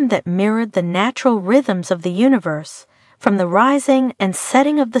rhythm that mirrored the natural rhythms of the universe, from the rising and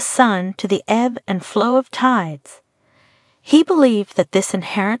setting of the sun to the ebb and flow of tides. He believed that this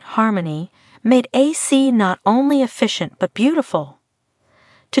inherent harmony made AC not only efficient but beautiful.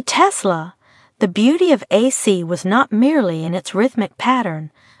 To Tesla, the beauty of AC was not merely in its rhythmic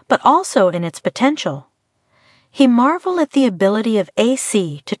pattern, but also in its potential. He marveled at the ability of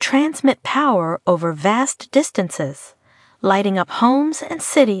AC to transmit power over vast distances, lighting up homes and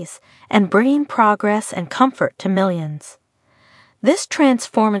cities and bringing progress and comfort to millions. This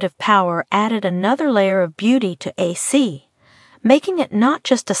transformative power added another layer of beauty to AC, making it not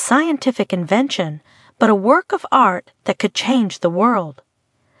just a scientific invention, but a work of art that could change the world.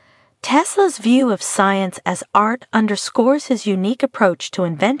 Tesla's view of science as art underscores his unique approach to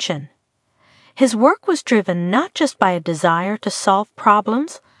invention. His work was driven not just by a desire to solve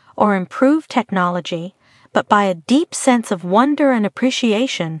problems or improve technology, but by a deep sense of wonder and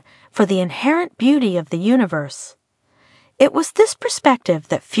appreciation for the inherent beauty of the universe. It was this perspective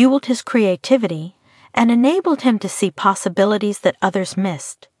that fueled his creativity and enabled him to see possibilities that others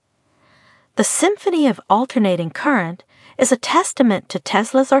missed. The symphony of alternating current is a testament to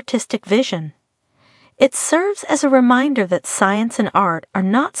Tesla's artistic vision. It serves as a reminder that science and art are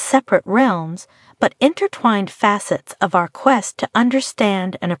not separate realms, but intertwined facets of our quest to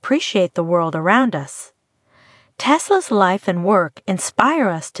understand and appreciate the world around us. Tesla's life and work inspire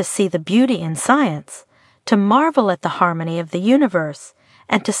us to see the beauty in science, to marvel at the harmony of the universe,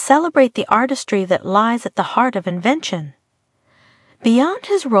 and to celebrate the artistry that lies at the heart of invention. Beyond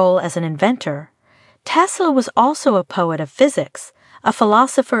his role as an inventor, Tesla was also a poet of physics, a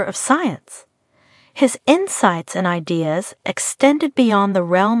philosopher of science. His insights and ideas extended beyond the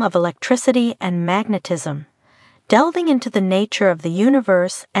realm of electricity and magnetism, delving into the nature of the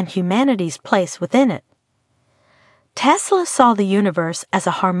universe and humanity's place within it. Tesla saw the universe as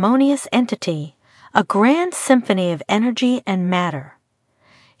a harmonious entity, a grand symphony of energy and matter.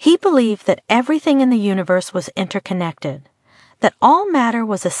 He believed that everything in the universe was interconnected, that all matter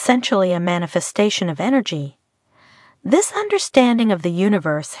was essentially a manifestation of energy. This understanding of the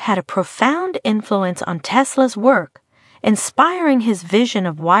universe had a profound influence on Tesla's work, inspiring his vision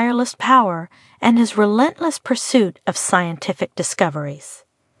of wireless power and his relentless pursuit of scientific discoveries.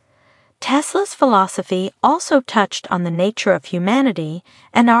 Tesla's philosophy also touched on the nature of humanity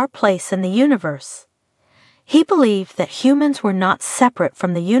and our place in the universe. He believed that humans were not separate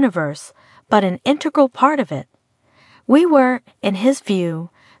from the universe, but an integral part of it. We were, in his view,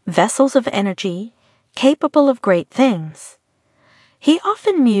 vessels of energy, capable of great things. He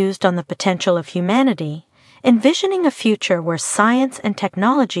often mused on the potential of humanity, envisioning a future where science and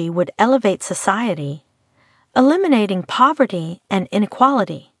technology would elevate society, eliminating poverty and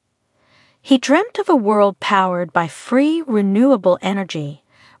inequality. He dreamt of a world powered by free, renewable energy,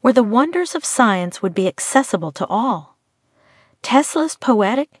 where the wonders of science would be accessible to all. Tesla's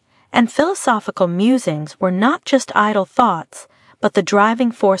poetic and philosophical musings were not just idle thoughts, but the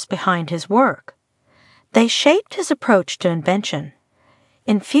driving force behind his work. They shaped his approach to invention,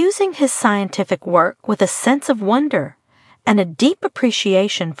 infusing his scientific work with a sense of wonder and a deep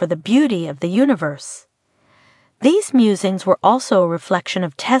appreciation for the beauty of the universe. These musings were also a reflection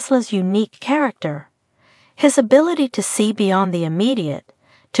of Tesla's unique character. His ability to see beyond the immediate,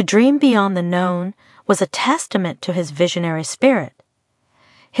 to dream beyond the known, was a testament to his visionary spirit.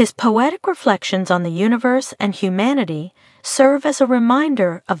 His poetic reflections on the universe and humanity serve as a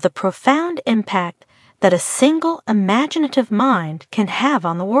reminder of the profound impact that a single imaginative mind can have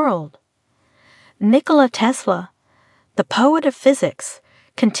on the world. Nikola Tesla, the poet of physics,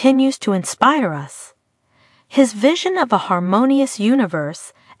 continues to inspire us. His vision of a harmonious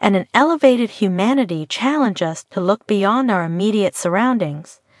universe and an elevated humanity challenge us to look beyond our immediate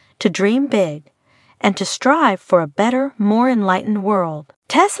surroundings, to dream big, and to strive for a better, more enlightened world.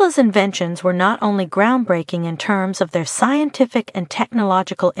 Tesla's inventions were not only groundbreaking in terms of their scientific and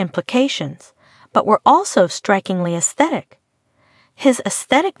technological implications, but were also strikingly aesthetic. His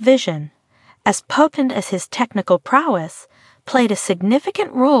aesthetic vision, as potent as his technical prowess, played a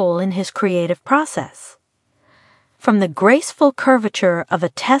significant role in his creative process. From the graceful curvature of a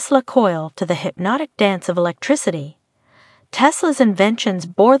Tesla coil to the hypnotic dance of electricity, Tesla's inventions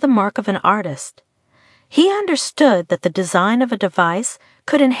bore the mark of an artist. He understood that the design of a device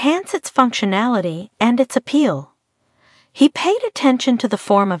could enhance its functionality and its appeal. He paid attention to the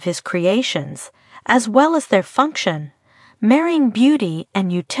form of his creations, as well as their function, marrying beauty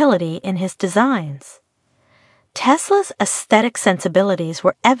and utility in his designs. Tesla's aesthetic sensibilities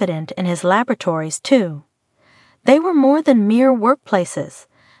were evident in his laboratories, too. They were more than mere workplaces.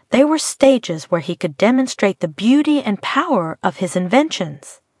 They were stages where he could demonstrate the beauty and power of his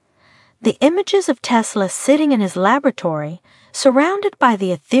inventions. The images of Tesla sitting in his laboratory, surrounded by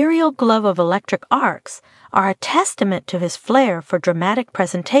the ethereal glow of electric arcs, are a testament to his flair for dramatic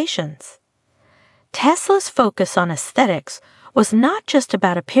presentations. Tesla's focus on aesthetics was not just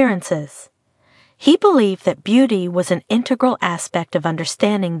about appearances. He believed that beauty was an integral aspect of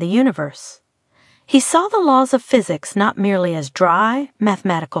understanding the universe. He saw the laws of physics not merely as dry,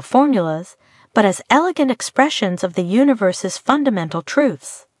 mathematical formulas, but as elegant expressions of the universe's fundamental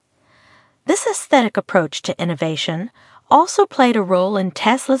truths. This aesthetic approach to innovation also played a role in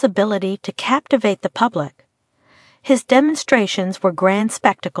Tesla's ability to captivate the public. His demonstrations were grand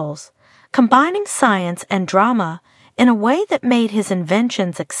spectacles, combining science and drama in a way that made his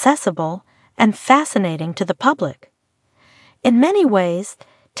inventions accessible and fascinating to the public. In many ways,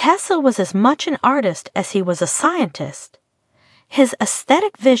 Tesla was as much an artist as he was a scientist. His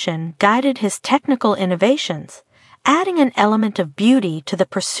aesthetic vision guided his technical innovations, adding an element of beauty to the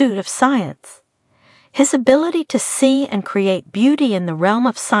pursuit of science. His ability to see and create beauty in the realm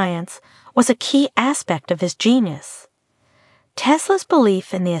of science was a key aspect of his genius. Tesla's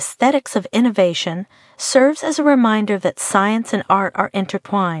belief in the aesthetics of innovation serves as a reminder that science and art are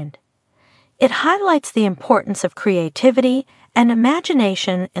intertwined. It highlights the importance of creativity and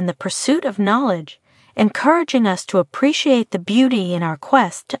imagination in the pursuit of knowledge, encouraging us to appreciate the beauty in our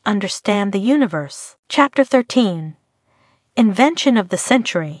quest to understand the universe. Chapter 13. Invention of the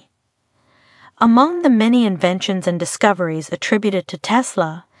Century. Among the many inventions and discoveries attributed to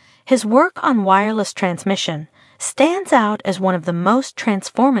Tesla, his work on wireless transmission stands out as one of the most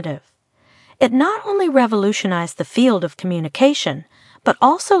transformative. It not only revolutionized the field of communication, but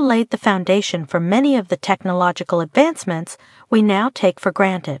also laid the foundation for many of the technological advancements we now take for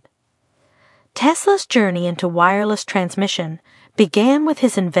granted. Tesla's journey into wireless transmission began with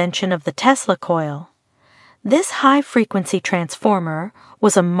his invention of the Tesla coil. This high-frequency transformer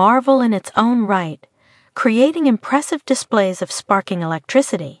was a marvel in its own right, creating impressive displays of sparking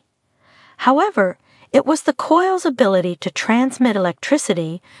electricity. However, it was the coil's ability to transmit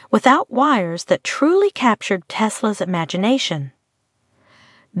electricity without wires that truly captured Tesla's imagination.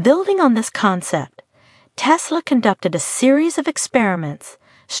 Building on this concept, Tesla conducted a series of experiments,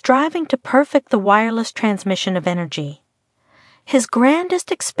 striving to perfect the wireless transmission of energy. His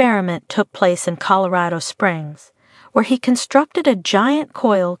grandest experiment took place in Colorado Springs, where he constructed a giant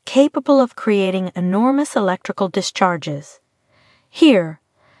coil capable of creating enormous electrical discharges. Here,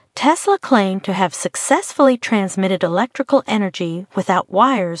 Tesla claimed to have successfully transmitted electrical energy without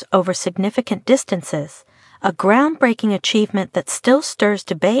wires over significant distances, a groundbreaking achievement that still stirs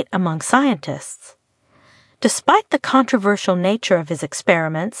debate among scientists. Despite the controversial nature of his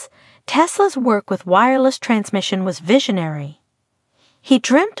experiments, Tesla's work with wireless transmission was visionary. He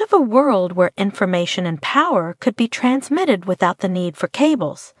dreamt of a world where information and power could be transmitted without the need for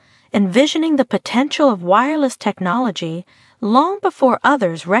cables, envisioning the potential of wireless technology long before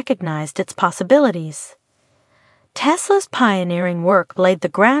others recognized its possibilities. Tesla's pioneering work laid the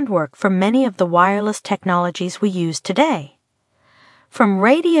groundwork for many of the wireless technologies we use today. From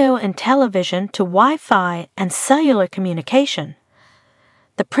radio and television to Wi-Fi and cellular communication,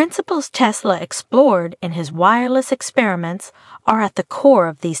 the principles Tesla explored in his wireless experiments are at the core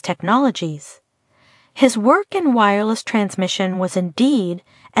of these technologies. His work in wireless transmission was indeed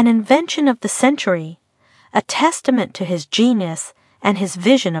an invention of the century, a testament to his genius and his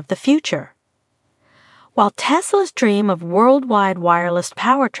vision of the future. While Tesla's dream of worldwide wireless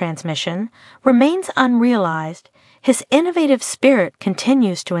power transmission remains unrealized, his innovative spirit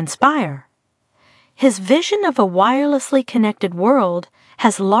continues to inspire. His vision of a wirelessly connected world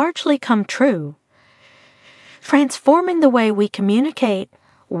has largely come true, transforming the way we communicate,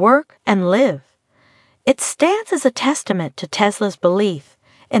 work, and live. It stands as a testament to Tesla's belief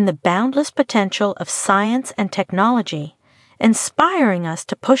in the boundless potential of science and technology, inspiring us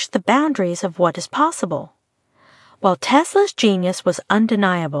to push the boundaries of what is possible. While Tesla's genius was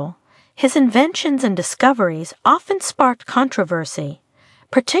undeniable, his inventions and discoveries often sparked controversy,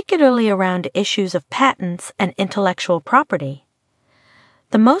 particularly around issues of patents and intellectual property.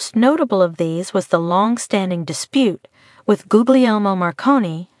 The most notable of these was the long-standing dispute with Guglielmo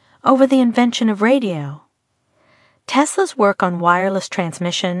Marconi over the invention of radio. Tesla's work on wireless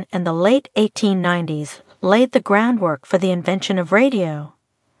transmission in the late 1890s laid the groundwork for the invention of radio.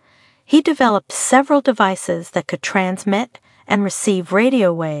 He developed several devices that could transmit and receive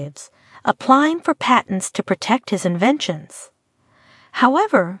radio waves, applying for patents to protect his inventions.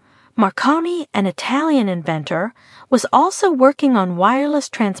 However, Marconi, an Italian inventor, was also working on wireless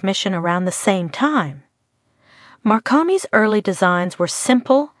transmission around the same time. Marconi's early designs were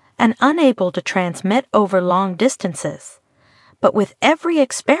simple and unable to transmit over long distances, but with every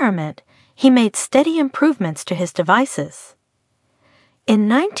experiment, he made steady improvements to his devices. In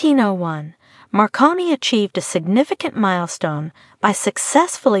 1901, Marconi achieved a significant milestone by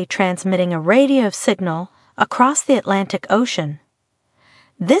successfully transmitting a radio signal across the Atlantic Ocean.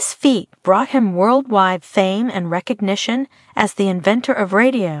 This feat brought him worldwide fame and recognition as the inventor of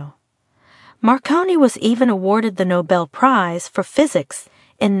radio. Marconi was even awarded the Nobel Prize for Physics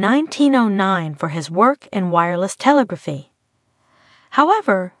in 1909 for his work in wireless telegraphy.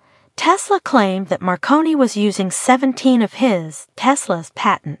 However, Tesla claimed that Marconi was using 17 of his, Tesla's,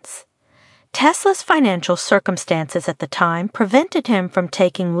 patents. Tesla's financial circumstances at the time prevented him from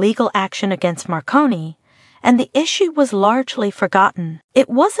taking legal action against Marconi, and the issue was largely forgotten. It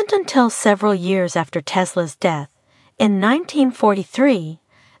wasn't until several years after Tesla's death, in 1943,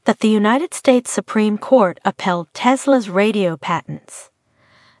 that the United States Supreme Court upheld Tesla's radio patents.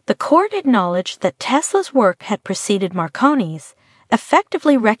 The court acknowledged that Tesla's work had preceded Marconi's,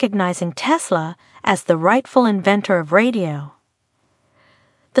 effectively recognizing Tesla as the rightful inventor of radio.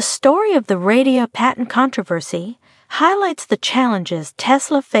 The story of the radio patent controversy highlights the challenges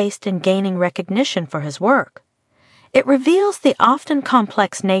Tesla faced in gaining recognition for his work. It reveals the often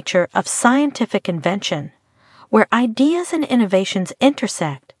complex nature of scientific invention, where ideas and innovations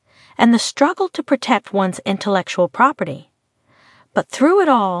intersect, and the struggle to protect one's intellectual property. But through it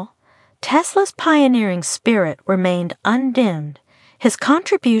all, Tesla's pioneering spirit remained undimmed, his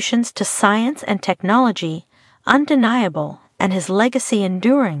contributions to science and technology undeniable, and his legacy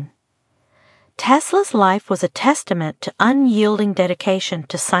enduring. Tesla's life was a testament to unyielding dedication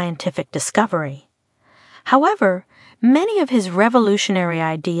to scientific discovery. However, many of his revolutionary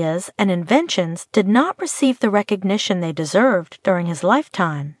ideas and inventions did not receive the recognition they deserved during his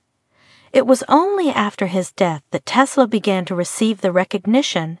lifetime. It was only after his death that Tesla began to receive the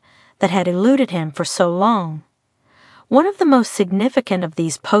recognition that had eluded him for so long. One of the most significant of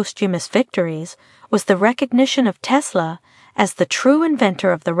these posthumous victories was the recognition of Tesla as the true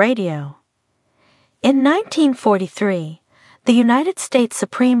inventor of the radio. In 1943, the United States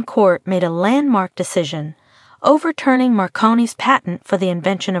Supreme Court made a landmark decision, overturning Marconi's patent for the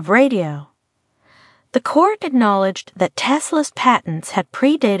invention of radio. The court acknowledged that Tesla's patents had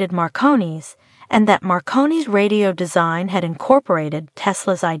predated Marconi's and that Marconi's radio design had incorporated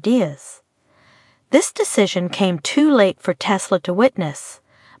Tesla's ideas. This decision came too late for Tesla to witness,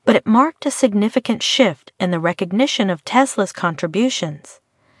 but it marked a significant shift in the recognition of Tesla's contributions.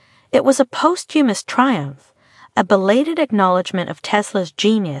 It was a posthumous triumph, a belated acknowledgement of Tesla's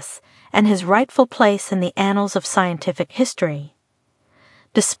genius and his rightful place in the annals of scientific history.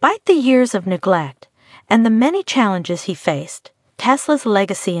 Despite the years of neglect and the many challenges he faced, Tesla's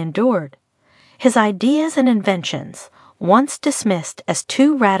legacy endured. His ideas and inventions, once dismissed as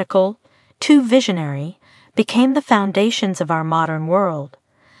too radical, too visionary, became the foundations of our modern world.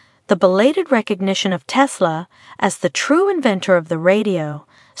 The belated recognition of Tesla as the true inventor of the radio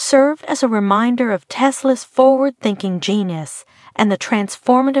served as a reminder of Tesla's forward-thinking genius and the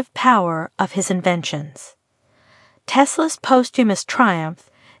transformative power of his inventions. Tesla's posthumous triumph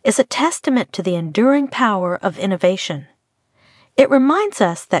is a testament to the enduring power of innovation. It reminds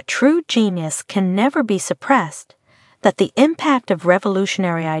us that true genius can never be suppressed, that the impact of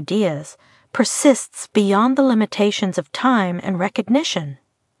revolutionary ideas persists beyond the limitations of time and recognition.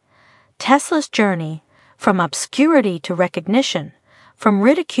 Tesla's journey, from obscurity to recognition, from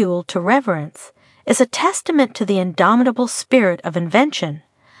ridicule to reverence, is a testament to the indomitable spirit of invention,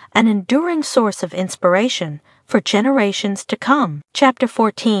 an enduring source of inspiration for generations to come. Chapter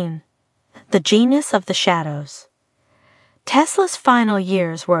 14. The Genius of the Shadows. Tesla's final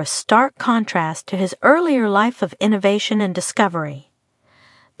years were a stark contrast to his earlier life of innovation and discovery.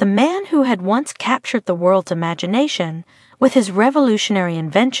 The man who had once captured the world's imagination with his revolutionary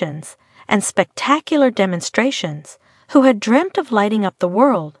inventions and spectacular demonstrations, who had dreamt of lighting up the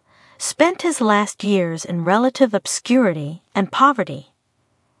world, spent his last years in relative obscurity and poverty.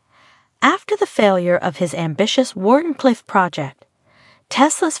 After the failure of his ambitious Wardenclyffe project,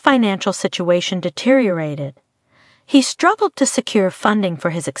 Tesla's financial situation deteriorated. He struggled to secure funding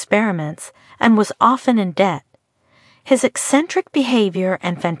for his experiments and was often in debt. His eccentric behavior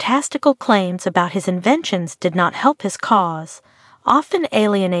and fantastical claims about his inventions did not help his cause, often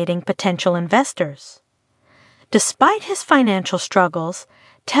alienating potential investors. Despite his financial struggles,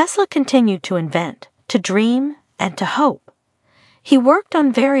 Tesla continued to invent, to dream, and to hope. He worked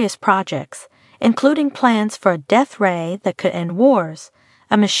on various projects, including plans for a death ray that could end wars,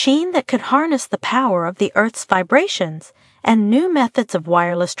 a machine that could harness the power of the Earth's vibrations, and new methods of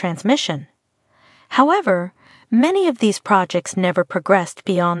wireless transmission. However, many of these projects never progressed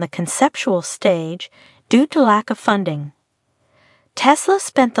beyond the conceptual stage due to lack of funding. Tesla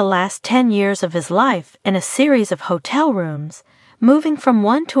spent the last 10 years of his life in a series of hotel rooms, moving from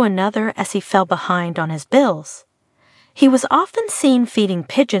one to another as he fell behind on his bills. He was often seen feeding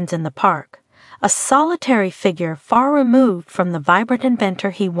pigeons in the park, a solitary figure far removed from the vibrant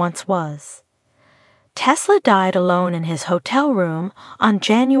inventor he once was. Tesla died alone in his hotel room on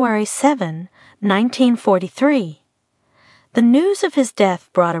January 7, 1943. The news of his death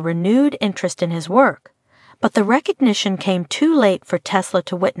brought a renewed interest in his work, but the recognition came too late for Tesla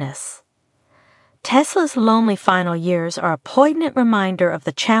to witness. Tesla's lonely final years are a poignant reminder of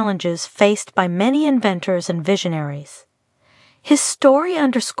the challenges faced by many inventors and visionaries. His story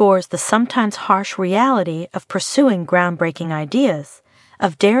underscores the sometimes harsh reality of pursuing groundbreaking ideas,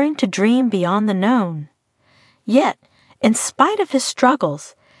 of daring to dream beyond the known. Yet, in spite of his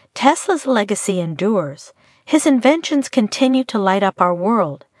struggles, Tesla's legacy endures. His inventions continue to light up our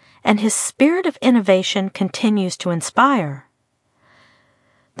world, and his spirit of innovation continues to inspire.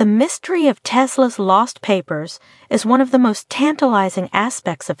 The mystery of Tesla's lost papers is one of the most tantalizing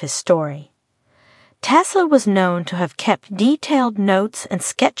aspects of his story. Tesla was known to have kept detailed notes and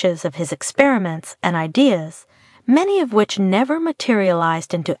sketches of his experiments and ideas, many of which never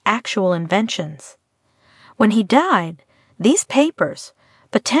materialized into actual inventions. When he died, these papers,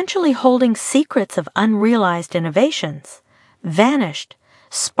 potentially holding secrets of unrealized innovations, vanished,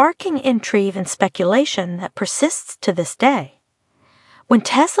 sparking intrigue and speculation that persists to this day. When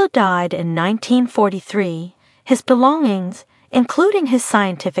Tesla died in 1943, his belongings, including his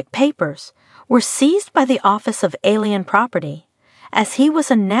scientific papers, were seized by the Office of Alien Property, as he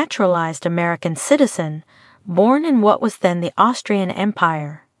was a naturalized American citizen born in what was then the Austrian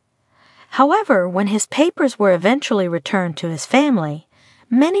Empire. However, when his papers were eventually returned to his family,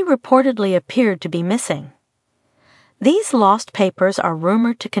 many reportedly appeared to be missing. These lost papers are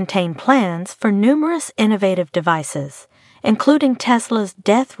rumored to contain plans for numerous innovative devices, including Tesla's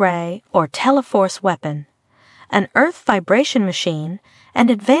death ray or teleforce weapon, an earth vibration machine, and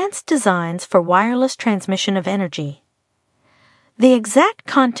advanced designs for wireless transmission of energy. The exact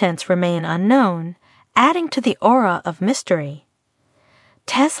contents remain unknown, adding to the aura of mystery.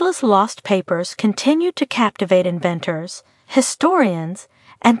 Tesla's lost papers continue to captivate inventors, historians,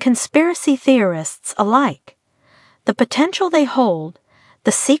 and conspiracy theorists alike. The potential they hold,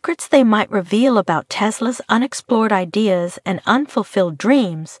 the secrets they might reveal about Tesla's unexplored ideas and unfulfilled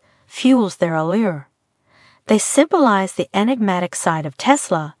dreams, fuels their allure. They symbolize the enigmatic side of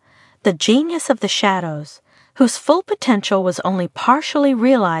Tesla, the genius of the shadows, whose full potential was only partially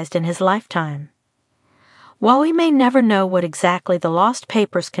realized in his lifetime. While we may never know what exactly the lost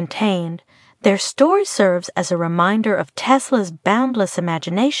papers contained, their story serves as a reminder of Tesla's boundless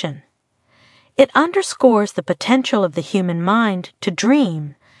imagination. It underscores the potential of the human mind to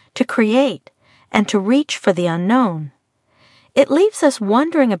dream, to create, and to reach for the unknown. It leaves us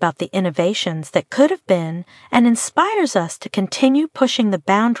wondering about the innovations that could have been and inspires us to continue pushing the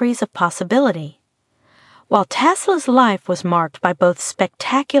boundaries of possibility. While Tesla's life was marked by both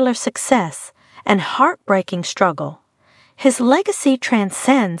spectacular success and heartbreaking struggle, his legacy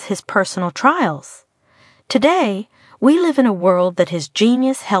transcends his personal trials. Today, we live in a world that his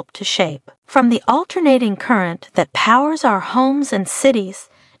genius helped to shape. From the alternating current that powers our homes and cities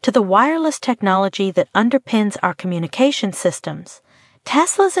to the wireless technology that underpins our communication systems,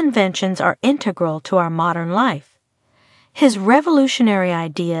 Tesla's inventions are integral to our modern life. His revolutionary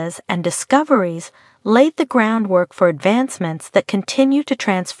ideas and discoveries laid the groundwork for advancements that continue to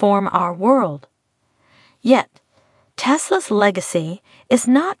transform our world. Yet, Tesla's legacy is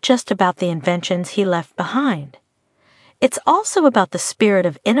not just about the inventions he left behind. It's also about the spirit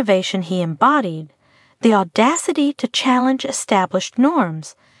of innovation he embodied, the audacity to challenge established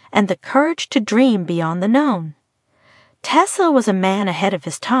norms, and the courage to dream beyond the known. Tesla was a man ahead of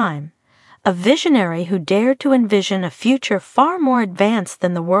his time, a visionary who dared to envision a future far more advanced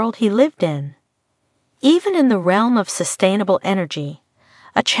than the world he lived in. Even in the realm of sustainable energy,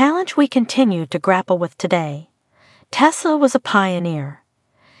 a challenge we continue to grapple with today, Tesla was a pioneer.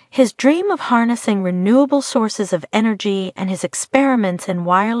 His dream of harnessing renewable sources of energy and his experiments in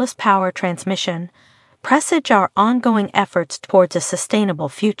wireless power transmission presage our ongoing efforts towards a sustainable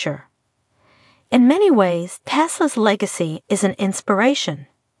future. In many ways, Tesla's legacy is an inspiration.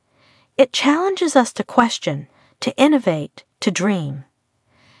 It challenges us to question, to innovate, to dream.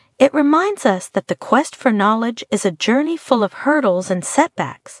 It reminds us that the quest for knowledge is a journey full of hurdles and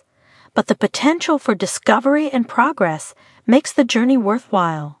setbacks, but the potential for discovery and progress makes the journey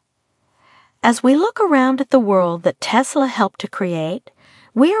worthwhile. As we look around at the world that Tesla helped to create,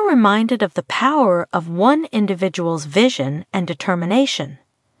 we are reminded of the power of one individual's vision and determination.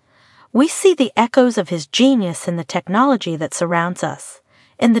 We see the echoes of his genius in the technology that surrounds us,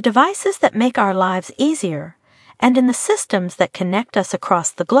 in the devices that make our lives easier, and in the systems that connect us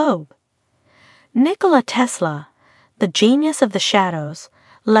across the globe. Nikola Tesla, the genius of the shadows,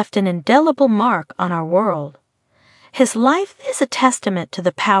 left an indelible mark on our world. His life is a testament to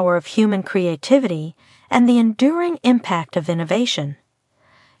the power of human creativity and the enduring impact of innovation.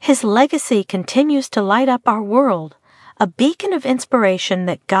 His legacy continues to light up our world, a beacon of inspiration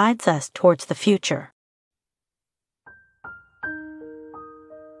that guides us towards the future.